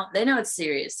right now, they know it's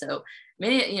serious. So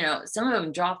many, you know, some of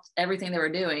them dropped everything they were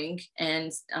doing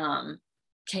and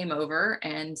came over.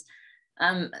 And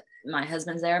my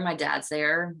husband's there, my dad's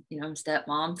there, you know,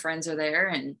 stepmom, friends are there.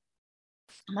 And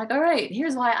I'm like, all right,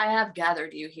 here's why I have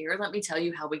gathered you here. Let me tell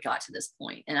you how we got to this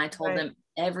point. And I told them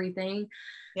everything,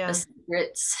 the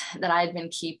secrets that I had been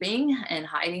keeping and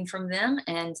hiding from them.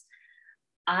 And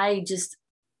it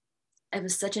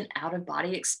was such an out of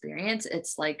body experience.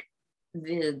 It's like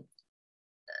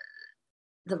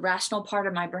the rational part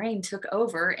of my brain took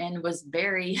over and was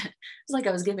very, it was like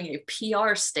I was giving a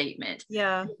PR statement.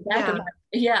 Yeah.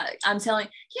 Yeah. I'm telling,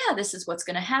 yeah, this is what's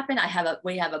going to happen.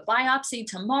 We have a biopsy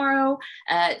tomorrow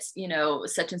at,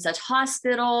 such and such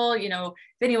hospital, if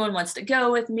anyone wants to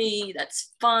go with me,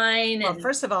 that's fine. Well,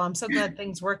 first of all, I'm so glad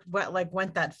things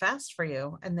went that fast for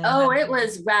you. And then it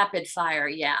was rapid fire.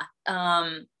 Yeah.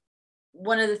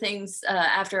 One of the things,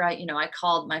 after I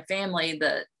called my family,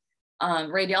 the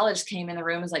radiologist came in the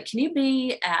room, was like, can you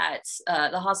be at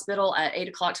the hospital at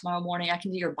 8:00 tomorrow morning? I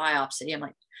can do your biopsy. I'm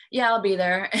like, yeah, I'll be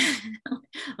there.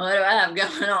 What do I have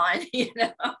going on?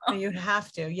 You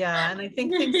have to. Yeah. And I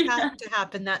think things have to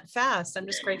happen that fast. I'm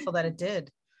just grateful that it did.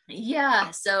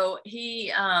 Yeah. So he,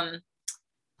 here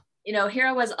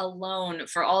I was alone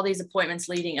for all these appointments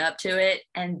leading up to it.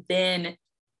 And then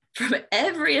from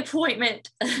every appointment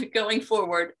going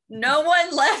forward, no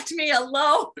one left me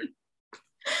alone.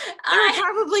 They're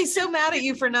probably so mad at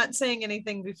you for not saying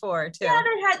anything before too. Yeah,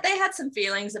 they had some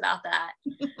feelings about that.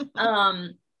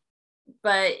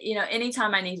 But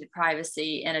anytime I needed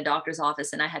privacy in a doctor's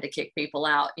office and I had to kick people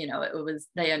out,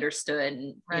 they understood,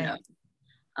 and right.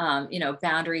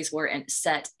 Boundaries were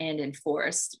set and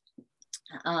enforced.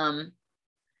 A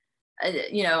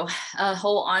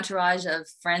whole entourage of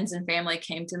friends and family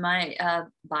came to my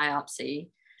biopsy.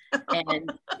 And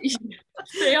this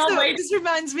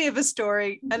reminds me of a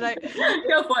story, and I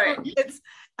go for it.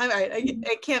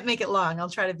 I can't make it long. I'll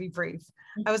try to be brief.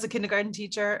 I was a kindergarten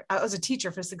teacher. I was a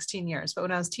teacher for 16 years, but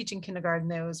when I was teaching kindergarten,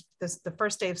 there was the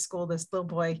first day of school, this little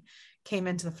boy came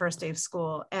into the first day of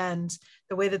school, and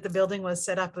the way that the building was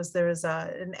set up was there was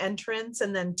an entrance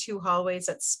and then 2 hallways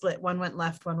that split. One went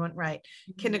left, one went right.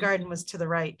 Mm-hmm. Kindergarten was to the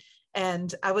right,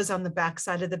 and I was on the back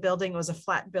side of the building. It was a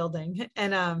flat building,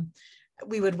 and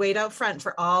we would wait out front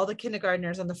for all the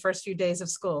kindergartners on the first few days of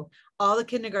school. All the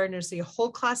kindergartners, the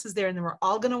whole class is there, and then we're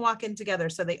all going to walk in together.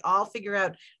 So they all figure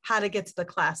out how to get to the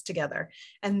class together.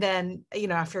 And then,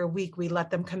 after a week, we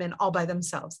let them come in all by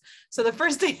themselves. So the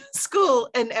first day of school,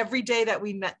 and every day that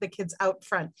we met the kids out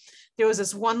front, there was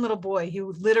this one little boy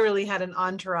who literally had an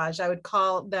entourage. I would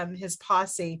call them his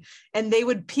posse, and they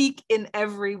would peek in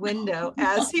every window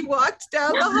as he walked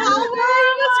down the hallway.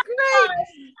 It was great.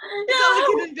 It's all I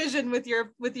can envision with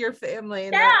your family.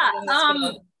 Yeah.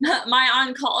 My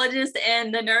oncologist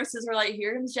and the nurses were like,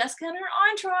 "Here comes Jessica and her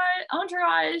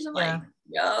entourage." I'm like,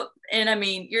 "Yup." And I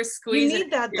mean, you're squeezing. You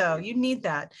need that though. You need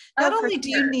that. Not only do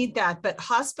you need that, but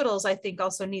hospitals, I think,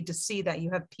 also need to see that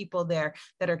you have people there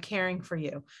that are caring for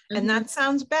you. Mm-hmm. And that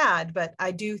sounds bad, but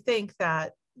I do think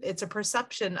that it's a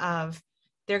perception of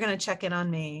they're going to check in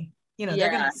on me. They're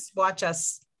going to watch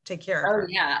us take care of her.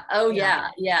 Yeah.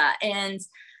 And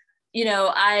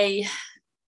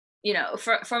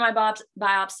for my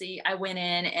biopsy, I went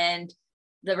in and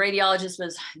the radiologist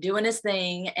was doing his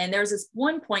thing. And there was this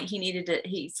one point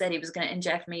he said he was going to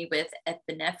inject me with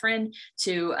epinephrine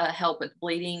to help with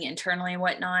bleeding internally and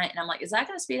whatnot. And I'm like, is that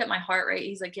going to speed up my heart rate?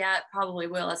 He's like, yeah, it probably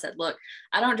will. I said, look,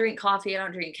 I don't drink coffee. I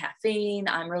don't drink caffeine.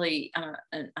 I'm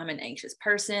an anxious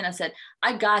person. I said,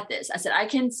 I got this. I said, I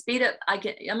can speed up.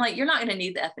 I'm like, you're not going to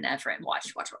need the epinephrine.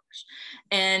 Watch.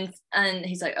 And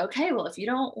he's like, okay, well, if you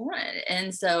don't want it.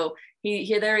 And so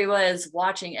there he was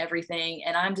watching everything,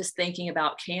 and I'm just thinking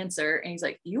about cancer, and he's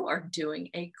like, you are doing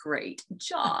a great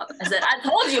job. I said, I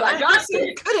told you I got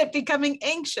it. Good at becoming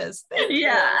anxious.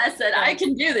 Yeah, I said, I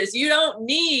can do this. You don't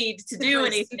need to do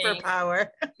anything. Superpower.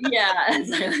 Yeah, that's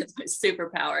my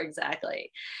superpower,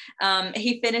 exactly.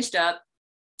 He finished up,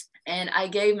 and I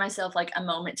gave myself like a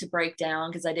moment to break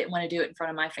down because I didn't want to do it in front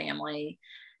of my family,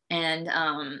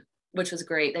 and which was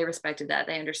great. They respected that.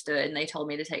 They understood, and they told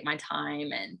me to take my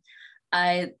time. And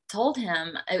I told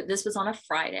him, this was on a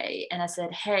Friday, and I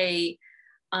said, hey,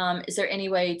 is there any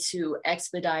way to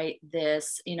expedite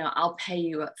this? I'll pay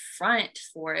you up front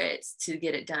for it to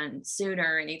get it done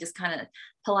sooner. And he just kind of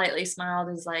politely smiled.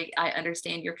 He's like, I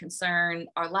understand your concern.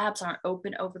 Our labs aren't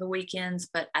open over the weekends,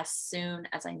 but as soon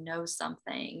as I know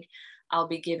something, I'll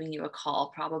be giving you a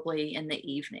call probably in the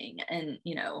evening. And,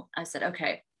 I said,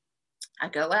 okay. I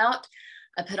go out,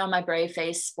 I put on my brave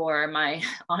face for my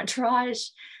entourage.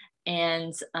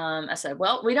 And I said,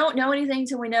 well, we don't know anything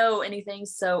till we know anything.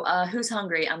 So who's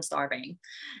hungry? I'm starving.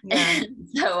 Yeah. And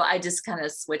so I just kind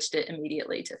of switched it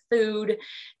immediately to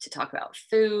talk about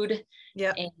food.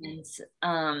 Yeah. And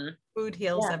food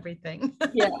heals everything.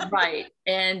 Yeah, right.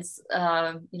 And,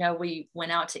 we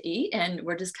went out to eat, and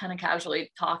we're just kind of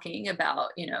casually talking about,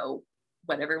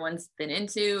 what everyone's been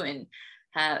into and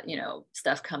have,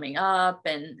 stuff coming up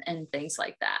and things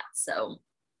like that. So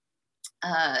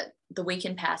the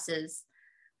weekend passes.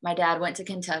 My dad went to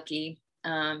Kentucky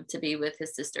to be with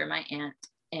his sister, my aunt,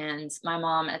 And my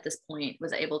mom at this point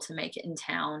was able to make it in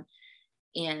town.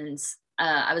 And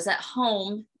I was at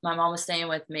home. My mom was staying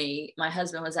with me. My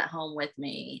husband was at home with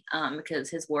me because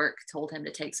his work told him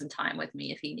to take some time with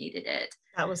me if he needed it.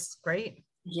 That was great.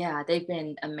 Yeah, they've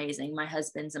been amazing. My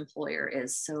husband's employer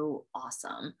is so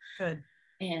awesome. Good.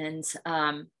 And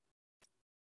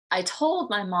I told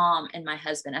my mom and my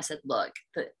husband, I said, look,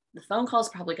 the phone call is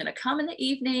probably going to come in the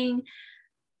evening.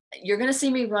 You're going to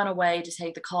see me run away to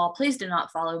take the call. Please do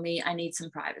not follow me. I need some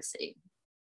privacy.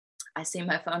 I see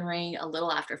my phone ring a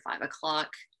little after 5 o'clock.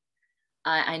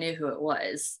 I knew who it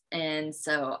was. And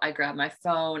so I grabbed my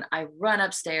phone. I run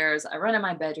upstairs. I run in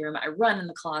my bedroom. I run in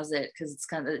the closet because it's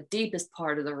kind of the deepest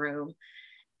part of the room.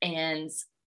 And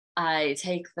I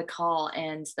take the call,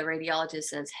 and the radiologist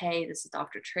says, hey, this is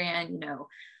Dr. Tran. You know,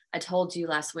 I told you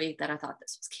last week that I thought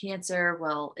this was cancer.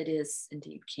 Well, it is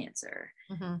indeed cancer.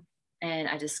 Mm-hmm. And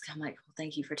I'm like, well,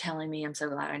 thank you for telling me. I'm so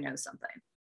glad I know something.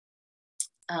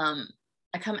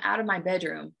 I come out of my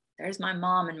bedroom. There's my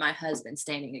mom and my husband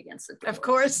standing against the door. Of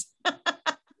course.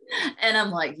 And I'm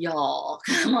like, y'all,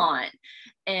 come on.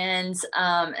 And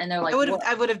they're like,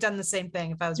 I would have done the same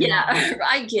thing if I was your mom.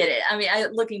 I get it. I mean,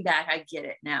 looking back, I get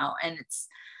it now.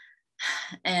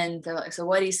 And they're like, so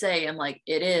what do you say? I'm like,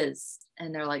 it is.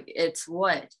 And they're like, it's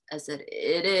what? I said,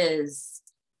 it is.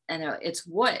 And they're like, it's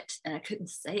what? And I couldn't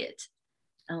say it.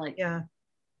 I'm like, yeah,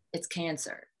 it's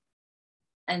cancer.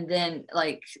 And then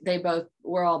like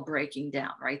we're all breaking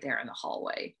down right there in the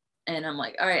hallway. And I'm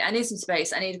like, all right, I need some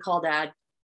space. I need to call Dad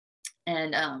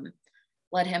and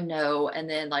let him know. And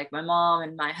then like my mom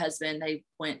and my husband, they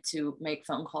went to make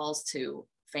phone calls to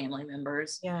family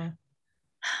members. Yeah.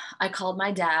 I called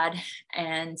my dad,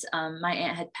 and my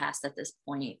aunt had passed at this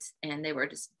point, and they were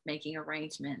just making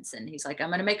arrangements. And he's like, I'm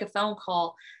going to make a phone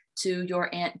call to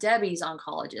your Aunt Debbie's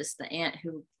oncologist, the aunt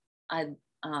who I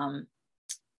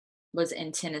was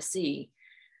in Tennessee.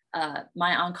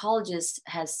 My oncologist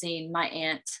has seen my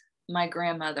aunt, my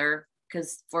grandmother,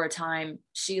 because for a time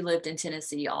she lived in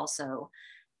Tennessee also,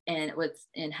 and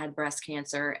had breast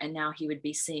cancer, and now he would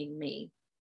be seeing me.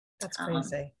 That's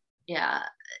crazy. Yeah.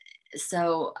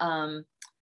 So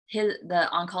the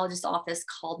oncologist office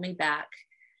called me back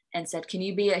and said, can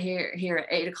you be here at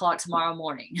 8 o'clock tomorrow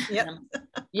morning? Yep.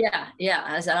 Yeah.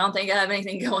 I said, I don't think I have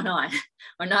anything going on,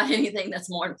 or not anything that's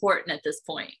more important at this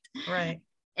point. Right.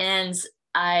 And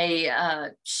I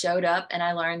showed up, and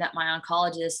I learned that my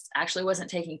oncologist actually wasn't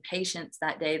taking patients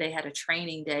that day. They had a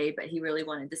training day, but he really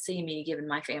wanted to see me given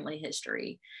my family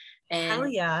history. And hell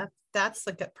yeah, that's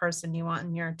the good person you want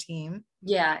in your team.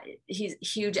 Yeah, he's a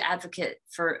huge advocate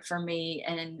for me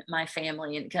and my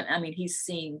family. And I mean, he's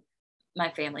seen my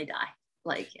family die,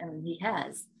 he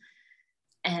has.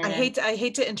 And I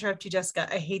hate to interrupt you,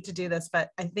 Jessica. I hate to do this,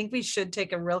 but I think we should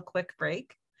take a real quick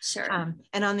break. Sure.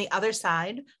 And on the other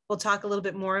side, we'll talk a little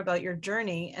bit more about your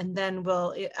journey, and then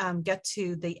we'll get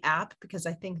to the app, because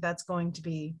I think that's going to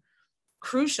be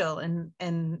crucial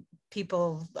in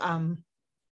people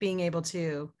being able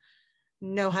to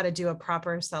know how to do a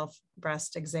proper self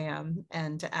breast exam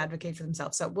and to advocate for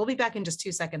themselves. So we'll be back in just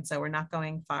 2 seconds. So we're not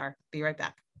going far. Be right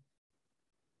back.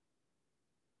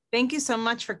 Thank you so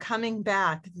much for coming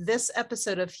back. This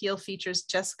episode of Heal features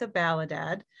Jessica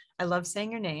Baladad. I love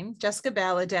saying your name, Jessica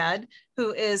Baladad,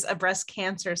 who is a breast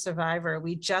cancer survivor.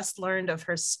 We just learned of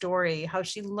her story, how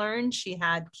she learned she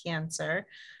had cancer.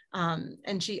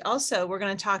 And she also, we're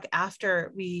going to talk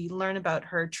after we learn about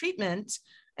her treatment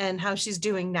and how she's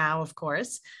doing now, of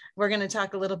course. We're going to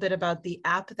talk a little bit about the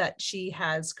app that she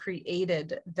has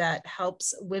created that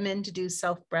helps women to do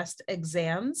self-breast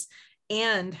exams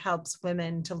and helps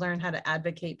women to learn how to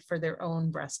advocate for their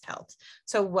own breast health.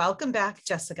 So welcome back,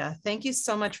 Jessica. Thank you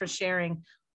so much for sharing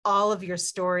all of your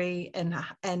story. And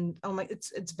oh my,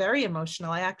 it's very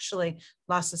emotional. I actually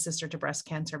lost a sister to breast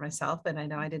cancer myself, and I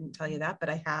know I didn't tell you that, but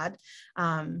I had.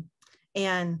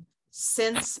 And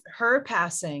since her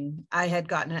passing,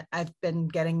 I've been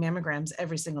getting mammograms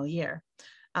every single year.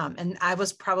 And I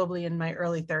was probably in my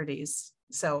early 30s.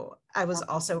 So I was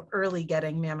also early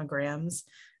getting mammograms.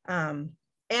 And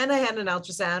I had an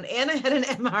ultrasound and I had an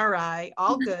MRI,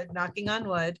 all good, knocking on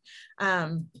wood.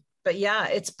 But yeah,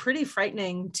 it's pretty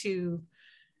frightening to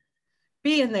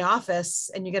be in the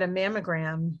office and you get a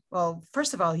mammogram. Well,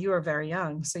 first of all, you were very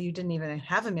young, so you didn't even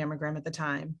have a mammogram at the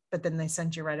time, but then they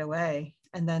sent you right away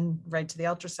and then right to the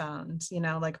ultrasound,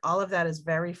 like all of that is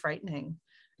very frightening.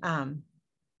 But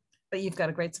you've got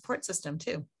a great support system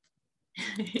too.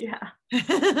 Yeah.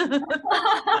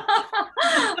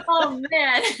 Oh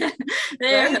man.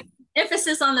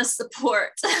 emphasis on the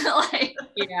support. Like,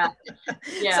 yeah.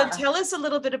 So tell us a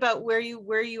little bit about where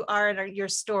you are in your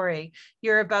story.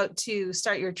 You're about to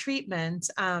start your treatment.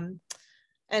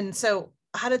 And so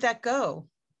how did that go?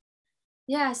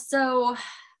 Yeah. So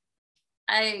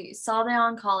I saw the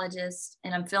oncologist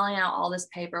and I'm filling out all this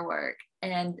paperwork,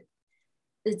 and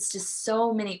it's just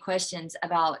so many questions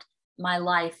about my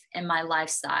life and my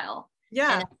lifestyle.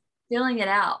 Yeah. And filling it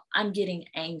out, I'm getting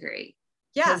angry.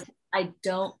 Yeah. Because I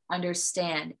don't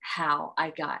understand how I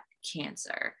got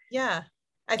cancer. Yeah.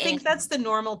 I think that's the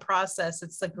normal process.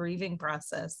 It's the grieving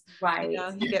process. Right.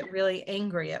 You get really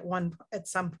angry at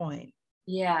some point.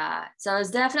 Yeah. So I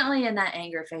was definitely in that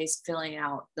anger phase filling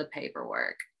out the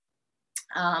paperwork.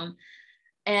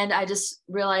 And I just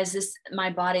realized my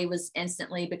body was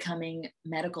instantly becoming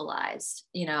medicalized.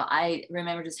 I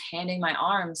remember just handing my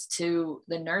arms to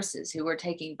the nurses who were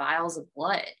taking vials of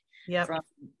blood from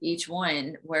each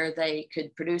one where they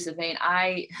could produce a vein.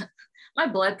 My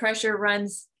blood pressure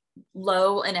runs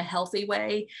low in a healthy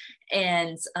way.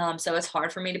 And so it's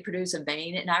hard for me to produce a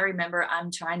vein. And I remember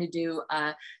I'm trying to do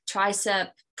tricep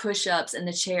push-ups in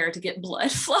the chair to get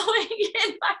blood flowing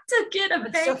and to get a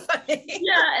vein. So funny.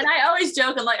 Yeah. And I always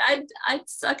joke, I'm like, I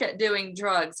suck at doing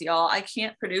drugs, y'all. I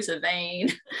can't produce a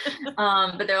vein.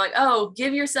 But they're like, oh,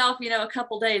 give yourself, a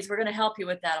couple days. We're going to help you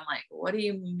with that. I'm like, what do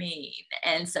you mean?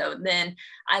 And so then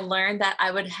I learned that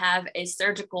I would have a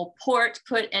surgical port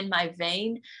put in my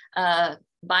vein,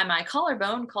 by my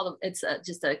collarbone, it's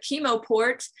just a chemo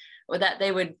port that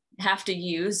they would have to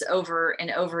use over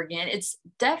and over again. It's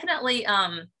definitely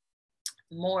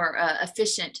more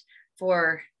efficient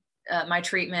for my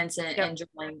treatments and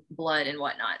drawing blood and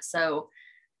whatnot. So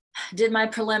did my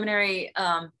preliminary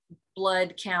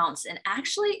blood counts, and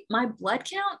actually my blood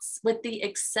counts, with the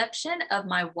exception of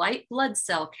my white blood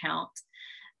cell count,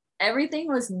 everything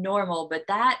was normal, but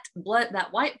that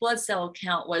white blood cell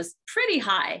count was pretty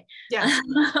high. Yeah.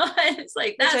 It's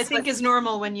like, which I think is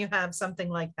normal when you have something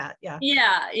like that. Yeah.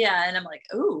 Yeah. Yeah. And I'm like,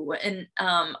 ooh. And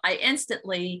I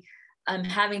instantly I'm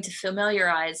having to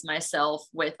familiarize myself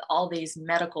with all these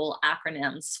medical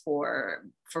acronyms for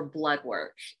blood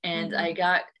work. And I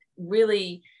got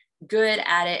really good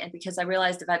at it. And because I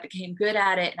realized if I became good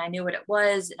at it and I knew what it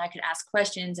was and I could ask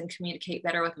questions and communicate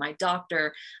better with my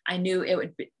doctor, I knew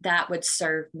that would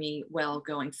serve me well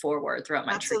going forward throughout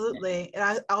my treatment. Absolutely.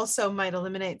 It also might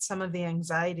eliminate some of the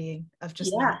anxiety of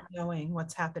just not knowing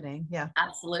what's happening. Yeah.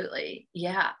 Absolutely.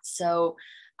 Yeah. So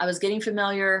I was getting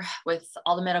familiar with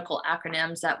all the medical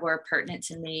acronyms that were pertinent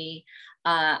to me.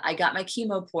 I got my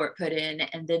chemo port put in,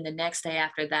 and then the next day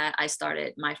after that, I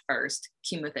started my first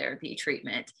chemotherapy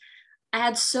treatment. I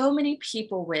had so many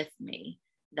people with me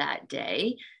that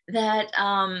day that,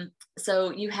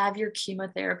 so you have your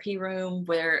chemotherapy room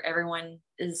where everyone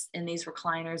is in these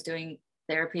recliners doing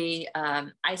therapy.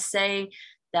 I say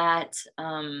that,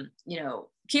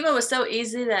 chemo was so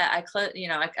easy that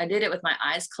I did it with my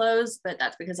eyes closed, but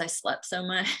that's because I slept so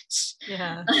much.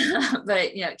 Yeah.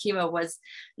 But chemo was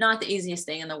not the easiest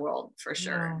thing in the world, for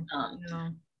sure. No.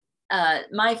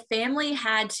 My family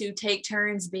had to take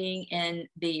turns being in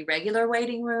the regular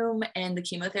waiting room and the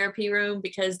chemotherapy room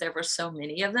because there were so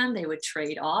many of them. They would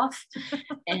trade off.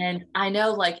 And I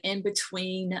know, like, in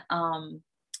between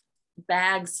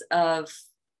bags of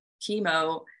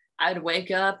chemo, I'd wake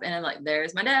up and I'm like,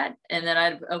 there's my dad. And then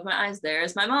I'd open my eyes,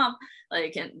 there's my mom,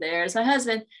 like, and there's my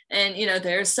husband. And,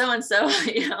 there's so-and-so,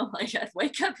 like, I'd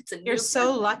wake up. You're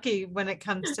so lucky when it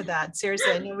comes to that.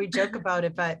 Seriously, I know we joke about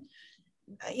it, but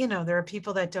there are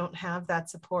people that don't have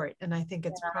that support. And I think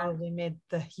it's probably made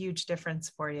the huge difference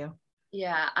for you.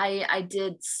 Yeah, I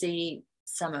did see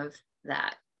some of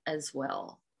that as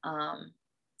well.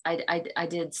 I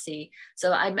did see.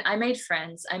 So I made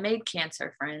friends. I made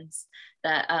cancer friends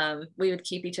that we would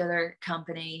keep each other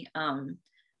company.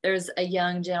 There's a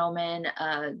young gentleman,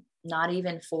 not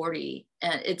even 40.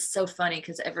 And it's so funny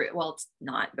because it's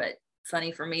not, but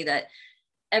funny for me that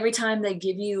every time they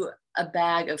give you a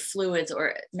bag of fluids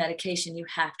or medication, you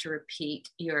have to repeat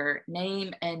your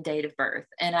name and date of birth.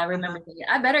 And I remember thinking,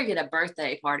 I better get a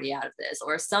birthday party out of this,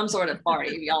 or some sort of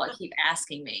party. Y'all keep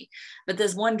asking me. But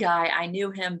this one guy, I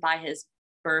knew him by his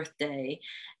birthday,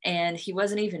 and he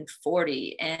wasn't even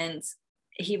 40, and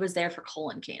he was there for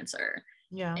colon cancer.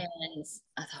 Yeah. And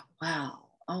I thought, wow,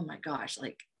 oh my gosh,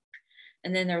 like.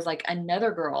 And then there was like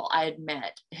another girl I had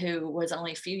met who was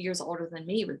only a few years older than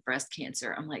me with breast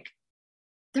cancer. I'm like,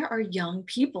 there are young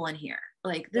people in here.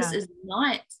 Like, this is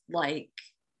not like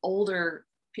older.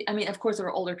 I mean, of course there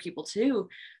were older people too,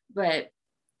 but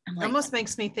I'm like, it almost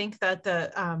makes me think that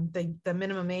the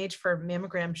minimum age for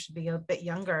mammogram should be a bit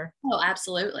younger. Oh,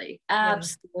 absolutely.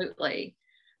 Absolutely.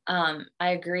 I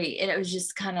agree. And it was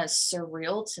just kind of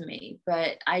surreal to me,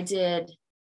 but I did,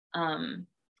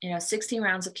 16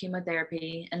 rounds of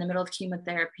chemotherapy. In the middle of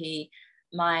chemotherapy,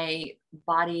 my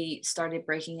body started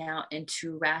breaking out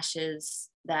into rashes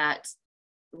that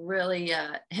really,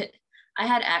 I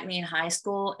had acne in high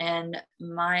school, and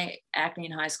my acne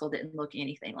in high school didn't look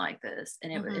anything like this.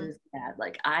 And it was bad.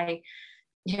 Like I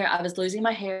was losing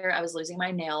my hair, I was losing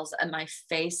my nails, and my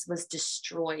face was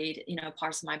destroyed.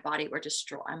 Parts of my body were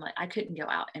destroyed. I'm like, I couldn't go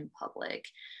out in public.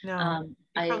 No,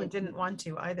 you probably didn't want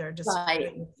to either. Just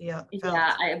right. felt. Yeah,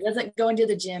 I wasn't going to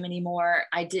the gym anymore.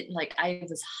 I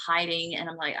was hiding, and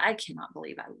I'm like, I cannot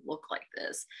believe I look like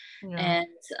this. Yeah.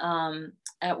 And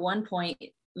at one point,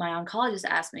 my oncologist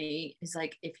asked me, he's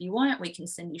like, if you want, we can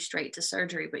send you straight to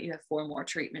surgery, but you have 4 more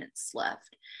treatments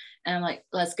left. And I'm like,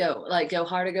 let's go, like, go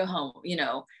hard or go home.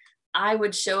 I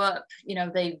would show up,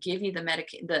 they give you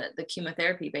the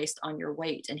chemotherapy based on your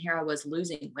weight. And here I was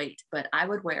losing weight, but I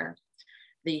would wear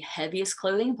the heaviest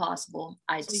clothing possible.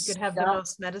 So you could have the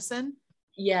most medicine?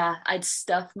 Yeah, I'd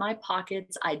stuff my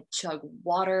pockets. I'd chug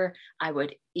water. I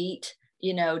would eat,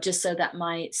 just so that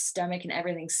my stomach and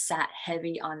everything sat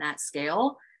heavy on that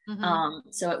scale.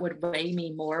 So it would weigh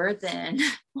me more than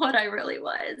what I really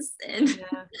was. And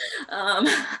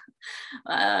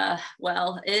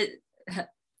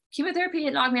chemotherapy,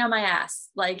 it knocked me on my ass.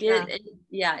 Like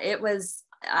it was,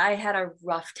 I had a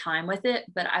rough time with it,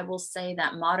 but I will say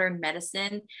that modern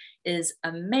medicine is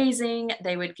amazing.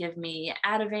 They would give me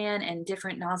Ativan and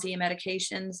different nausea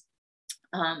medications.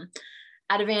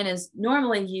 Ativan is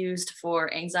normally used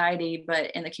for anxiety,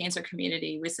 but in the cancer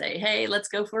community, we say, hey, let's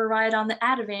go for a ride on the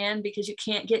Ativan because you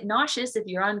can't get nauseous if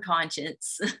you're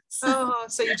unconscious. So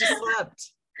you just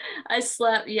slept. I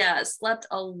slept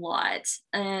a lot.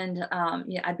 And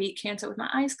I beat cancer with my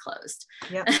eyes closed.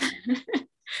 Yeah.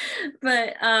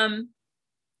 But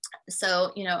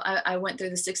so I went through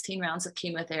the 16 rounds of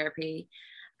chemotherapy.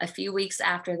 A few weeks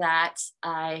after that,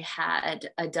 I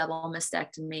had a double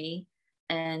mastectomy.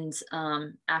 And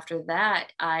after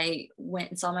that, I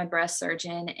went and saw my breast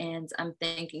surgeon, and I'm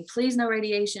thinking, please no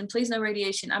radiation, please no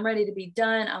radiation. I'm ready to be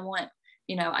done. I want,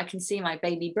 I can see my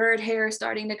baby bird hair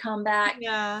starting to come back.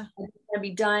 Yeah. I'm going to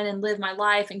be done and live my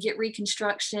life and get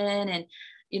reconstruction. And,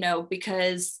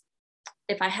 because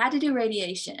if I had to do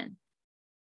radiation,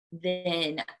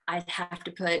 then I'd have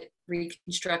to put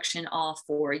reconstruction off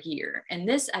for a year. And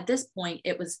at this point,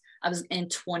 I was in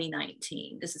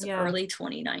 2019. This is early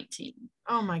 2019.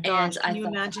 Oh my gosh. Can you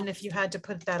imagine if you had to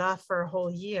put that off for a whole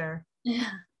year?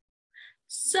 Yeah.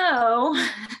 So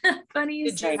funny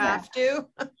you say that. Did you have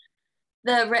to?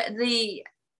 The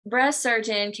breast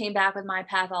surgeon came back with my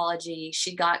pathology.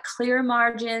 She got clear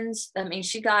margins. I mean,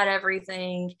 she got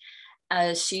everything.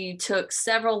 She took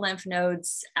several lymph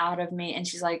nodes out of me, and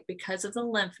she's like, because of the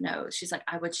lymph nodes, she's like,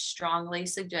 I would strongly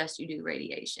suggest you do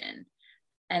radiation.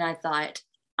 And I thought,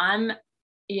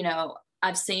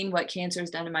 I've seen what cancer has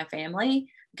done to my family.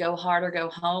 Go hard or go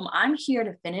home. I'm here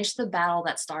to finish the battle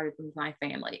that started with my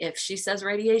family. If she says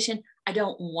radiation, I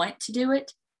don't want to do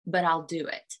it, but I'll do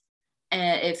it.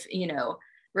 And if,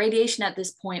 radiation at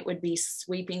this point would be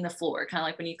sweeping the floor, kind of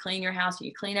like when you clean your house and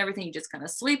you clean everything, you just kind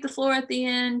of sweep the floor at the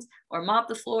end or mop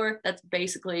the floor. That's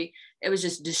basically, it was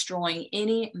just destroying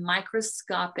any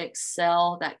microscopic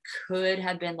cell that could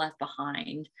have been left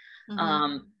behind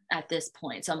at this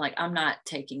point. So I'm like, I'm not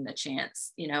taking the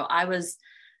chance.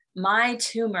 My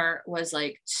tumor was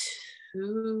like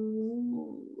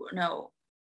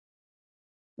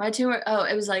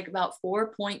it was like about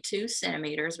 4.2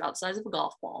 centimeters, about the size of a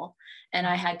golf ball. And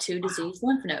I had 2 diseased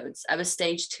lymph nodes. I was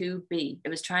stage 2B. It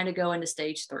was trying to go into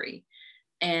stage 3.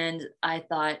 And I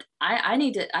thought, I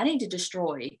need to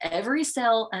destroy every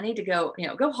cell. I need to go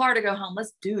hard or go home.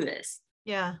 Let's do this.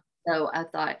 Yeah. So I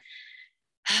thought,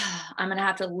 I'm going to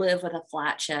have to live with a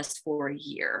flat chest for a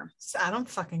year. I don't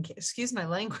fucking care. Excuse my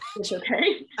language. It's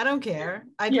okay. I don't care.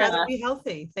 I'd rather be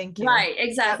healthy. Thank you. Right.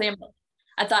 Exactly. Yep.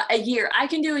 I thought a year, I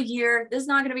can do a year. This is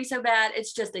not going to be so bad.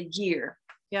 It's just a year.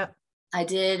 Yeah. I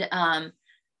did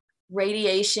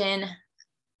radiation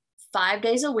 5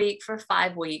 days a week for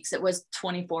 5 weeks. It was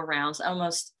 24 rounds,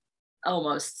 almost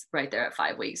right there at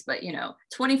 5 weeks, but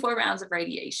 24 rounds of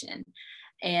radiation.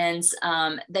 And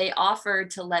they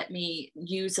offered to let me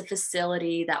use a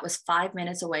facility that was 5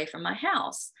 minutes away from my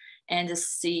house and to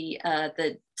see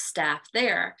the staff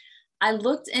there. I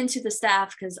looked into the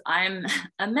staff because I'm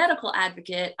a medical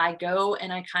advocate. I go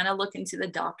and I kind of look into the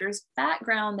doctor's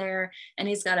background there, and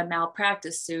he's got a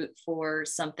malpractice suit for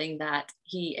something that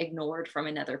he ignored from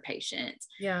another patient.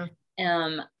 Yeah.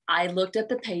 I looked up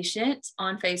the patient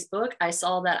on Facebook. I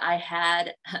saw that I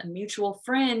had a mutual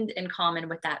friend in common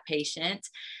with that patient.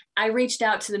 I reached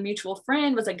out to the mutual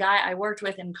friend, was a guy I worked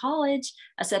with in college.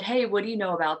 I said, hey, what do you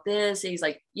know about this? And he's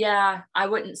like, yeah, I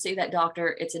wouldn't see that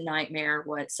doctor. It's a nightmare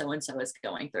what so-and-so is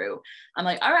going through. I'm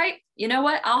like, all right, you know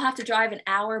what? I'll have to drive an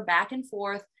hour back and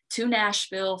forth to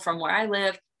Nashville from where I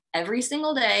live every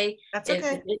single day. That's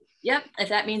okay. If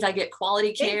that means I get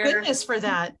quality care. Thank goodness for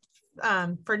that,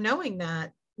 for knowing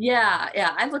that. Yeah.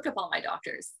 I look up all my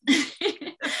doctors.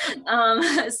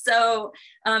 So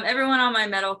everyone on my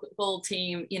medical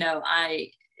team, you know,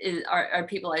 are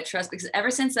people I trust, because ever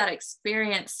since that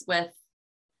experience with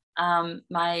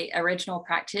my original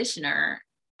practitioner,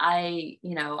 I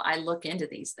look into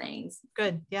these things.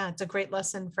 Good. Yeah, it's a great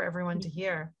lesson for everyone to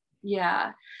hear.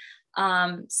 Yeah.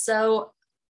 So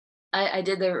I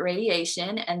did the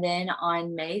radiation, and then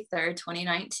on May 3rd,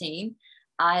 2019,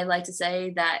 I like to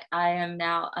say that I am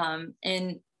now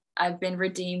I've been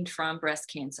redeemed from breast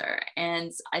cancer.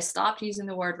 And I stopped using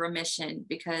the word remission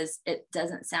because it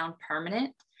doesn't sound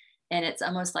permanent. And it's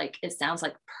almost like, it sounds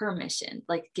like permission,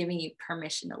 like giving you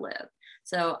permission to live.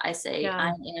 So I say,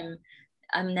 yeah.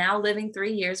 I'm now living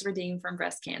 3 years redeemed from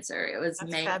breast cancer. It was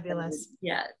That's fabulous.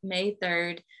 May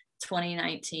 3rd,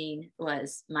 2019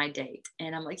 was my date.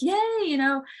 And I'm like, yay,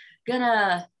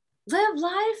 gonna live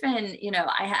life. And,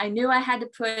 I knew I had to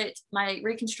put my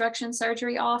reconstruction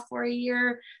surgery off for a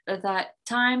year, but that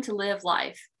time to live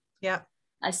life. Yeah.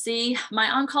 I see my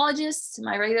oncologist,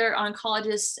 my regular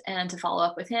oncologist, and to follow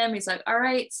up with him, he's like, all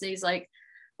right. So he's like,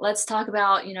 let's talk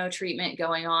about, treatment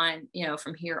going on,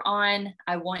 from here on.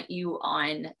 I want you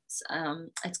on,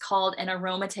 it's called an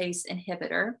aromatase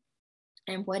inhibitor.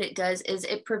 And what it does is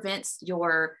it prevents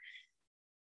your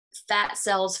fat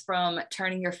cells from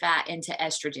turning your fat into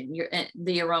estrogen.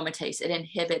 The aromatase, it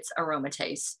inhibits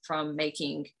aromatase from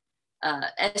making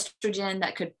estrogen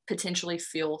that could potentially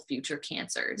fuel future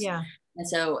cancers. Yeah. And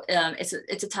so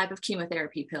it's a type of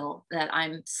chemotherapy pill that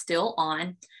I'm still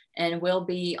on and will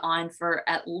be on for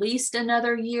at least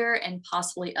another year and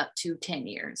possibly up to 10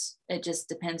 years. It just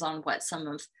depends on what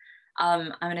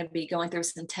I'm going to be going through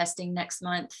some testing next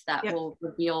month that will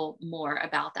reveal more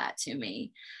about that to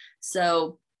me.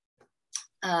 So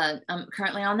I'm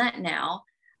currently on that now.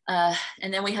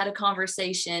 And then we had a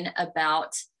conversation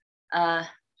about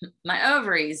my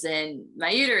ovaries and my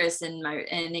uterus and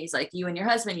he's like, you and your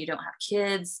husband, you don't have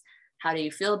kids. How do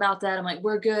you feel about that? I'm like,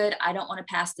 we're good. I don't want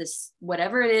to pass this,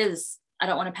 whatever it is. I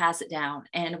don't want to pass it down.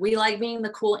 And we like being the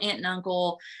cool aunt and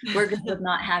uncle. We're good with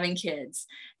not having kids.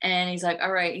 And he's like,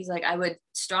 all right. He's like, I would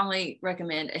strongly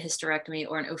recommend a hysterectomy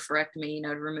or an oophorectomy, to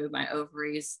remove my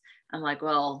ovaries. I'm like,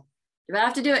 well, do I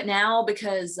have to do it now?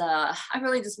 Because I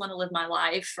really just want to live my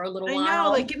life for a little while. I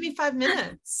know, like, give me 5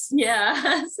 minutes.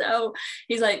 Yeah. So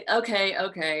he's like, okay.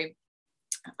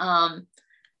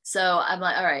 So I'm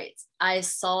like, all right. I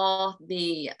saw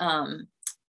the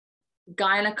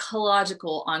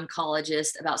gynecological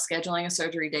oncologist about scheduling a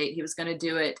surgery date. He was going to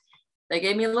do it. They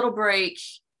gave me a little break,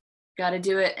 got to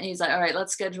do it. And he's like, all right,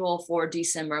 let's schedule for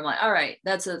December. I'm like, all right,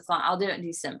 that's fine. I'll do it in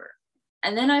December.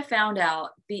 And then I found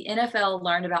out the NFL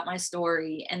learned about my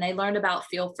story and they learned about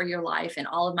Feel for Your Life and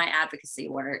all of my advocacy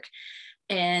work.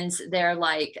 And they're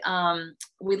like,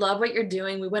 we love what you're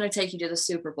doing. We want to take you to the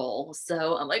Super Bowl.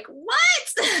 So I'm like,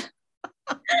 what?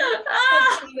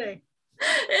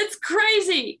 It's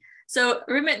crazy. So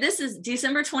remember, this is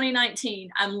December 2019.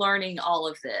 I'm learning all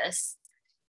of this.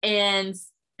 And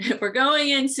we're going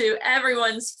into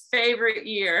everyone's favorite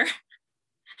year.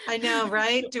 I know,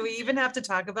 right? Do we even have to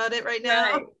talk about it right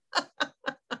now?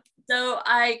 Right. So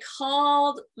I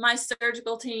called my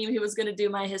surgical team who was going to do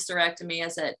my hysterectomy. I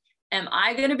said, am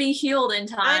I going to be healed in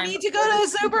time? I need to go to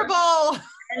the Super Bowl.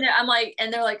 And I'm like,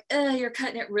 and they're like, you're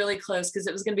cutting it really close because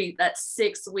it was going to be that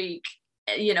 6 week,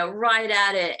 right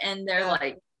at it. And they're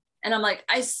like, and I'm like,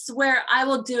 I swear I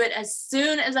will do it as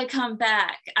soon as I come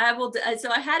back. I will. So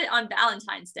I had it on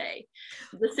Valentine's Day.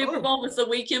 The Super Bowl was the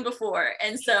weekend before.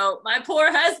 And so my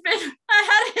poor husband, I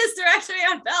had a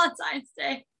hysterectomy on Valentine's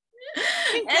Day.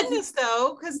 Thank goodness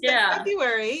though, because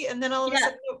February, and then all of a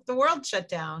sudden the world shut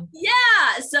down.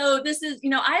 Yeah. So this is,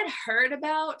 I had heard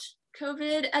about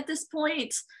COVID at this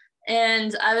point.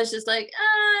 And I was just like,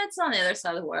 it's on the other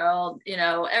side of the world,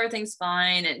 everything's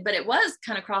fine. But it was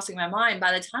kind of crossing my mind.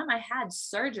 By the time I had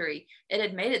surgery, it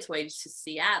had made its way to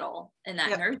Seattle in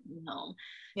that nursing home.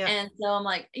 Yep. And so I'm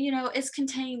like, it's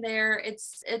contained there.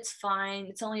 It's fine.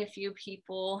 It's only a few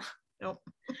people. Nope.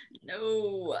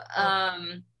 No.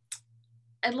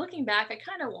 And looking back, I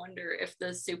kind of wonder if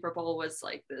the Super Bowl was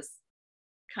like this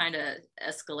kind of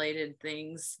escalated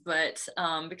things, but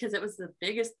because it was the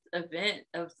biggest event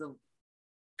of the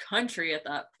country at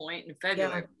that point in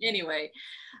February. Anyway,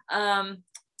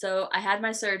 so I had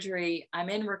my surgery. I'm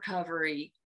in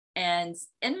recovery. And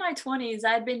in my 20s,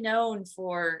 I'd been known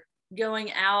for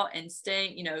going out and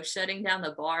staying, shutting down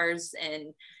the bars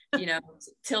and,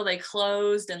 till they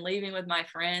closed and leaving with my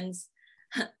friends.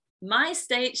 My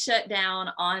state shut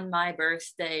down on my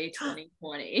birthday,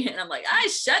 2020. And I'm like, I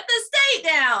shut the state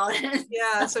down.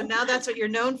 Yeah. So now that's what you're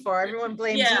known for. Everyone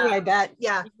blames Yeah. you, I bet.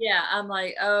 Yeah. Yeah. I'm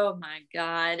like, oh my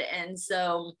God. And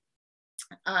so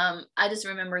I just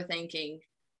remember thinking,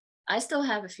 I still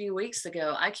have a few weeks to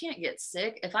go. I can't get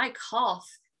sick. If I cough,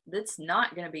 that's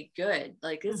not going to be good.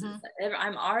 Like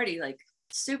I'm already like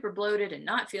super bloated and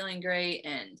not feeling great.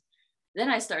 And then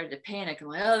I started to panic. I'm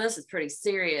like, oh, this is pretty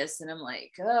serious. And I'm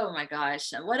like, oh my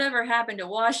gosh, whatever happened to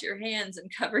wash your hands and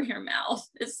cover your mouth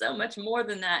is so much more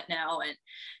than that now. And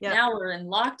now we're in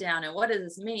lockdown. And what does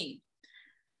this mean?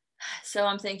 So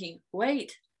I'm thinking,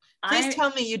 wait. Please tell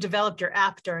me you developed your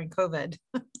app during COVID.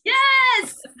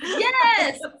 Yes,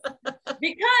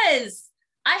 because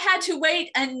I had to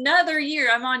wait another year.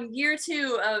 I'm on year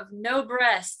 2 of no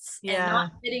breasts and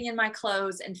not fitting in my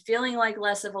clothes and feeling like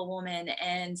less of a woman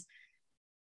and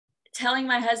telling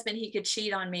my husband he could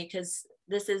cheat on me because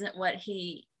this isn't what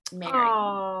he married.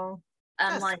 Oh,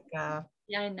 I'm like, yeah,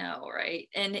 I know, right?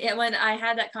 And when I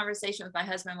had that conversation with my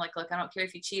husband, I'm like, look, I don't care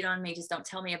if you cheat on me, just don't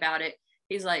tell me about it.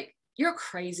 He's like, you're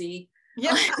crazy.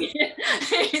 Yeah.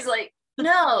 He's like,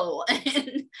 no.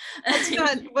 That's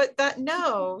not what that,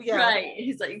 no. Yeah. Right.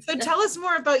 He's like, so tell us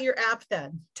more about your app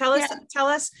then. Tell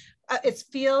us, it's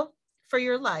Feel for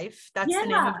Your Life. That's the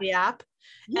name of the app.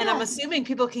 Yeah. And I'm assuming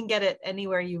people can get it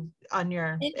anywhere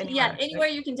anywhere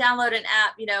you can download an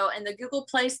app, in the Google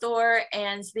Play Store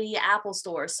and the Apple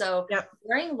Store. So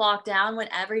during lockdown, when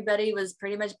everybody was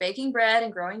pretty much baking bread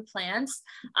and growing plants,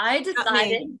 I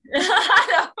decided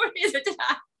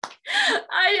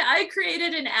I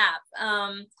created an app.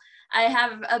 I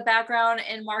have a background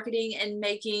in marketing and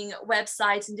making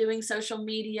websites and doing social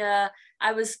media.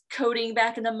 I was coding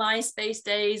back in the MySpace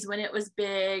days when it was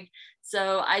big.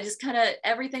 So I just kind of,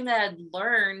 everything that I'd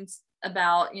learned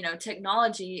about,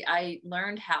 technology, I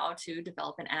learned how to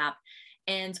develop an app.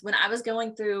 And when I was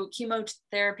going through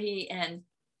chemotherapy and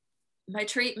my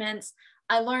treatments,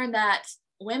 I learned that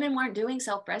women weren't doing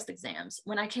self-breast exams.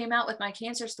 When I came out with my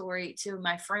cancer story to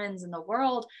my friends in the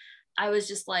world, I was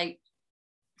just like,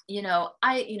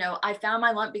 I found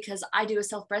my lump because I do a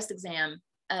self-breast exam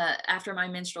after my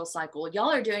menstrual cycle.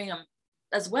 Y'all are doing them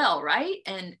as well, right?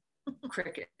 And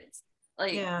crickets.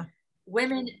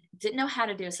 Women didn't know how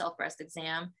to do a self-breast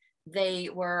exam. They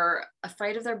were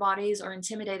afraid of their bodies or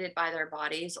intimidated by their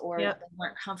bodies, or they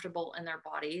weren't comfortable in their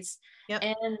bodies.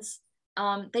 And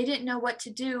they didn't know what to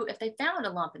do if they found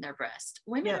a lump in their breast.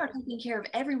 Women are taking care of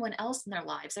everyone else in their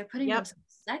lives. They're putting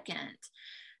themselves second.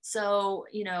 So,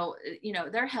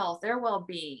 their health, their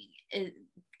well-being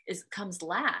comes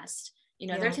last.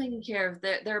 They're taking care of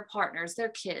their partners, their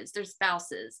kids, their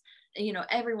spouses,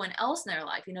 everyone else in their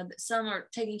life. Some are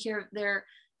taking care of their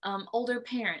older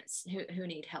parents who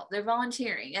need help. They're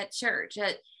volunteering at church,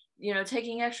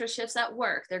 taking extra shifts at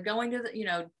work. They're going to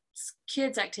the,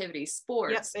 kids activities,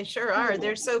 sports. Yes, they sure are.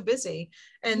 They're so busy,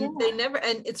 and they never,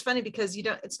 and it's funny because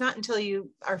it's not until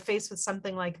you are faced with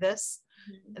something like this,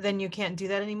 then you can't do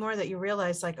that anymore, that you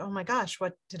realize like, oh my gosh,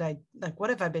 what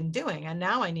have I been doing? And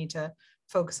now I need to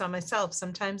focus on myself.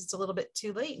 Sometimes it's a little bit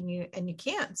too late and you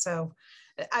can't. So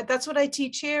that's what I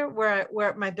teach here, where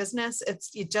at my business,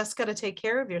 you just got to take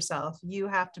care of yourself. You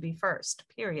have to be first,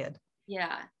 period.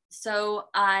 Yeah. So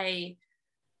I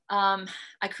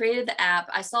created the app.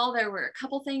 I saw there were a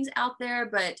couple things out there,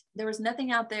 but there was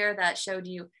nothing out there that showed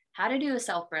you how to do a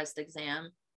self-breast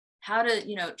exam, how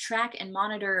to, track and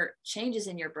monitor changes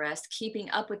in your breast, keeping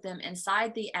up with them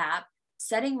inside the app,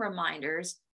 setting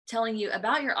reminders, telling you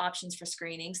about your options for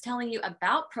screenings, telling you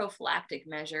about prophylactic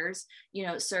measures,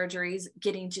 surgeries,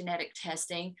 getting genetic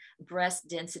testing, breast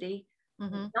density,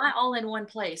 not all in one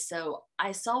place. So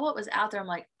I saw what was out there. I'm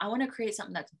like, I want to create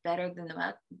something that's better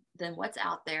than what's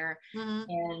out there.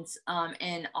 And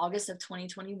in August of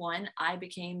 2021, I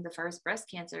became the first breast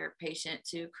cancer patient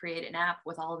to create an app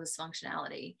with all of this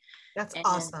functionality. That's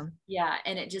awesome. Yeah.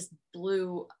 And it just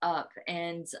blew up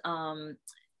and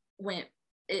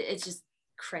it's just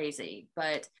crazy.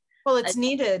 But well, it's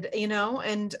needed,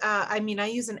 and I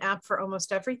use an app for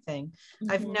almost everything.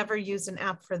 I've never used an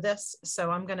app for this, so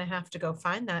I'm going to have to go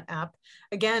find that app.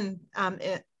 Again,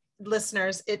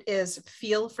 listeners, it is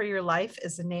Feel for Your Life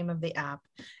is the name of the app.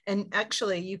 And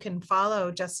actually, you can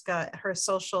follow Jessica. Her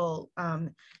social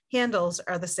handles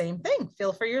are the same thing,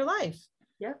 Feel for Your Life.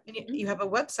 Yep. And you have a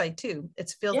website too.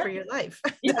 It's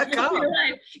feelforyourlife.com.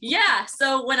 Yeah.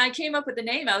 So when I came up with the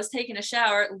name, I was taking a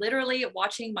shower, literally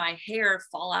watching my hair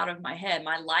fall out of my head,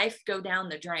 my life go down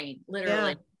the drain,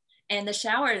 literally. And the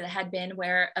shower had been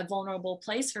where a vulnerable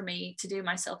place for me to do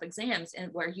my self exams,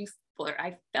 and where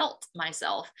I felt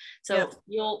myself. So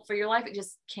Yep. for your life, it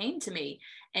just came to me.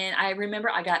 And I remember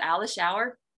I got out of the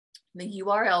shower, the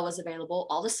URL was available,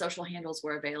 all the social handles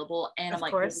were available, and I'm Of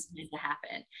like, this is course. meant to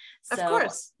happen. Of So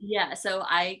course. yeah, so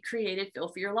I created Feel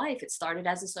for Your Life. It started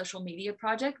as a social media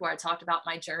project where I talked about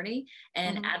my journey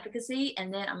and Mhm. advocacy,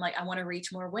 and then I'm like, I want to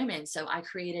reach more women, so I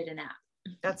created an app.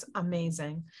 That's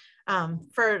amazing.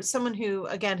 For someone who,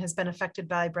 again, has been affected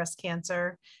by breast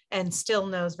cancer and still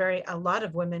knows a lot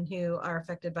of women who are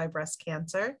affected by breast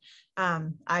cancer,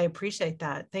 I appreciate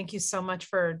that. Thank you so much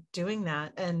for doing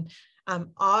that. And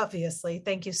obviously,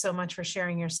 thank you so much for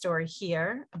sharing your story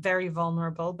here. Very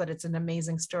vulnerable, but it's an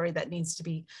amazing story that needs to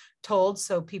be told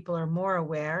so people are more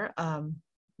aware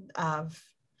of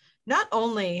not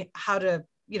only how to,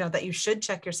 that you should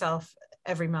check yourself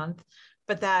every month,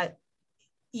 but that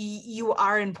you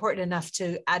are important enough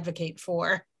to advocate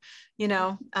for,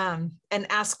 and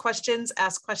ask questions,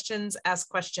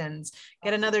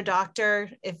 get another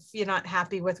doctor if you're not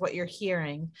happy with what you're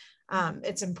hearing.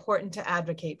 It's important to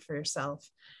advocate for yourself.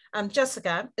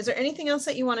 Jessica, is there anything else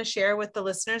that you want to share with the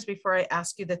listeners before I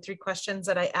ask you the 3 questions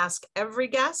that I ask every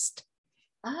guest?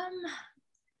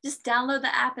 Just download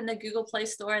the app in the Google Play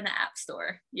Store and the App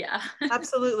Store. Yeah.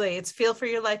 Absolutely. It's Feel for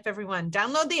Your Life, everyone.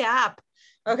 Download the app.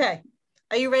 Okay.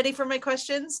 Are you ready for my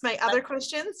questions? My other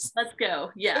questions? Let's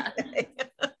go. Yeah. Okay.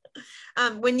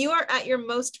 When you are at your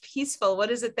most peaceful, what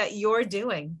is it that you're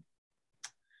doing?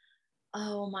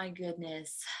 Oh my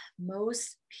goodness.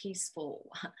 Most peaceful.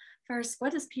 First,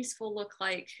 what does peaceful look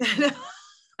like?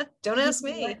 Don't ask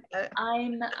me.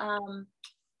 I'm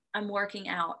working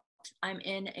out. I'm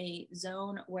in a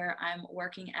zone where I'm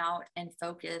working out and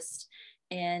focused.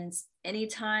 And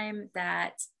anytime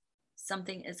that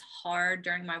something is hard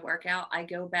during my workout, I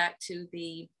go back to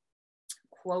the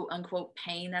quote unquote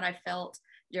pain that I felt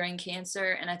during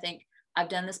cancer. And I think, I've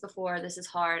done this before. This is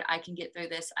hard. I can get through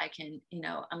this. I can,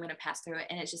 I'm going to pass through it.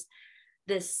 And it's just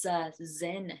this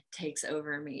Zen takes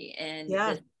over me, and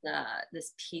Yeah.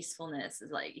 this peacefulness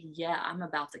is like, yeah, I'm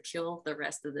about to kill the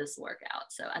rest of this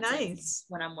workout. So I'd say Nice.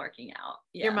 when I'm working out.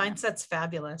 Yeah. Your mindset's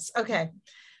fabulous. Okay.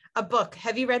 A book.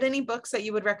 Have you read any books that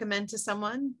you would recommend to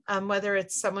someone, whether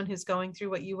it's someone who's going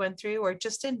through what you went through or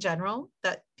just in general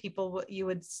that people you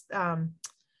would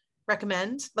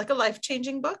recommend, like a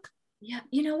life-changing book? Yeah.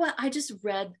 You know what? I just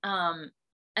read,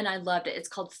 and I loved it. It's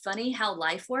called Funny How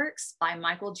Life Works by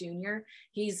Michael Jr.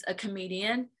 He's a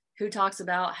comedian who talks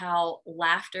about how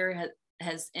laughter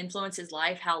has influenced his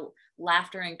life, how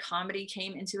laughter and comedy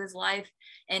came into his life.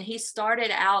 And he started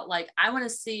out like, I want to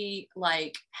see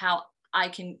like how I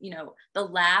can, the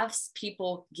laughs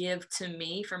people give to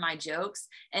me for my jokes.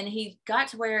 And he got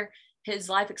to where his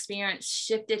life experience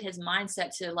shifted his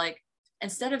mindset to like,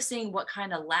 instead of seeing what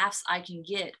kind of laughs I can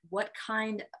get, what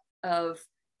can I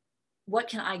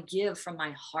give from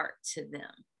my heart to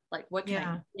them? Like, what can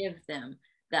I give them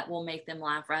that will make them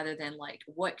laugh, rather than like,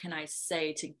 what can I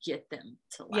say to get them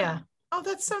to laugh? Yeah. Oh,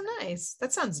 that's so nice.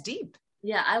 That sounds deep.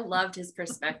 Yeah, I loved his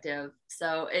perspective.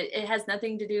 So it has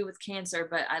nothing to do with cancer,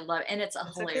 but I love it. And it's a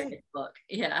hilarious book.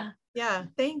 Yeah. Yeah.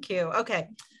 Thank you. Okay.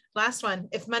 Last one.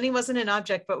 If money wasn't an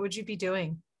object, what would you be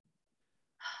doing?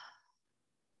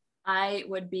 I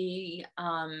would be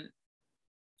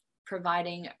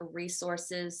providing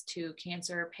resources to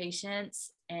cancer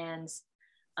patients and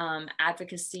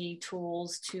advocacy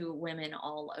tools to women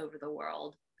all over the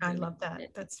world. I love that.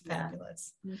 That's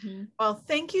fabulous. Yeah. Mm-hmm. Well,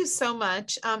 thank you so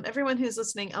much. Everyone who's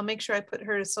listening, I'll make sure I put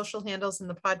her social handles in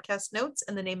the podcast notes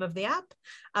and the name of the app.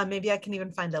 Maybe I can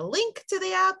even find a link to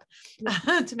the app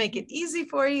to make it easy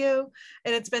for you.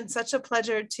 And it's been such a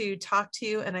pleasure to talk to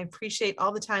you. And I appreciate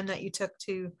all the time that you took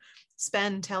to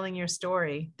spend telling your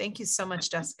story. Thank you so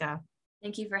much, Jessica.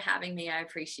 Thank you for having me. I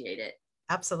appreciate it.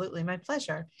 Absolutely. My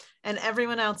pleasure. And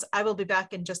everyone else, I will be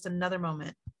back in just another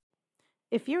moment.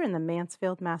 If you're in the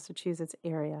Mansfield, Massachusetts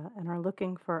area and are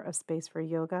looking for a space for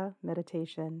yoga,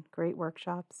 meditation, great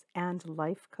workshops, and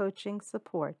life coaching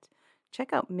support,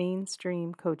 check out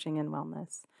Mainstream Coaching and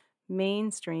Wellness.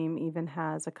 Mainstream even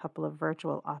has a couple of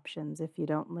virtual options if you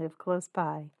don't live close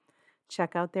by.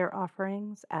 Check out their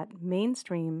offerings at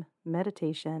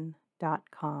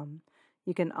mainstreammeditation.com.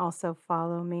 You can also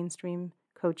follow Mainstream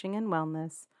Coaching and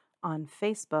Wellness on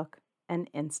Facebook and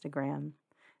Instagram.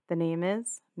 The name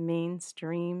is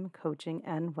Mainstream Coaching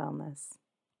and Wellness.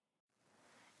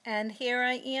 And here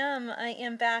I am. I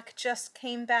am back. Just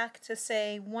came back to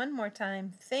say one more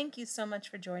time, thank you so much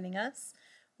for joining us.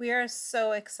 We are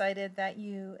so excited that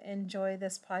you enjoy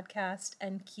this podcast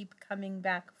and keep coming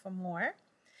back for more.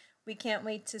 We can't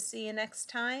wait to see you next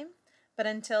time. But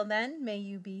until then, may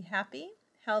you be happy,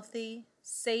 healthy,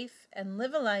 safe, and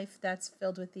live a life that's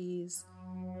filled with ease.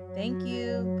 Thank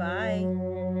you.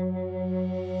 Bye.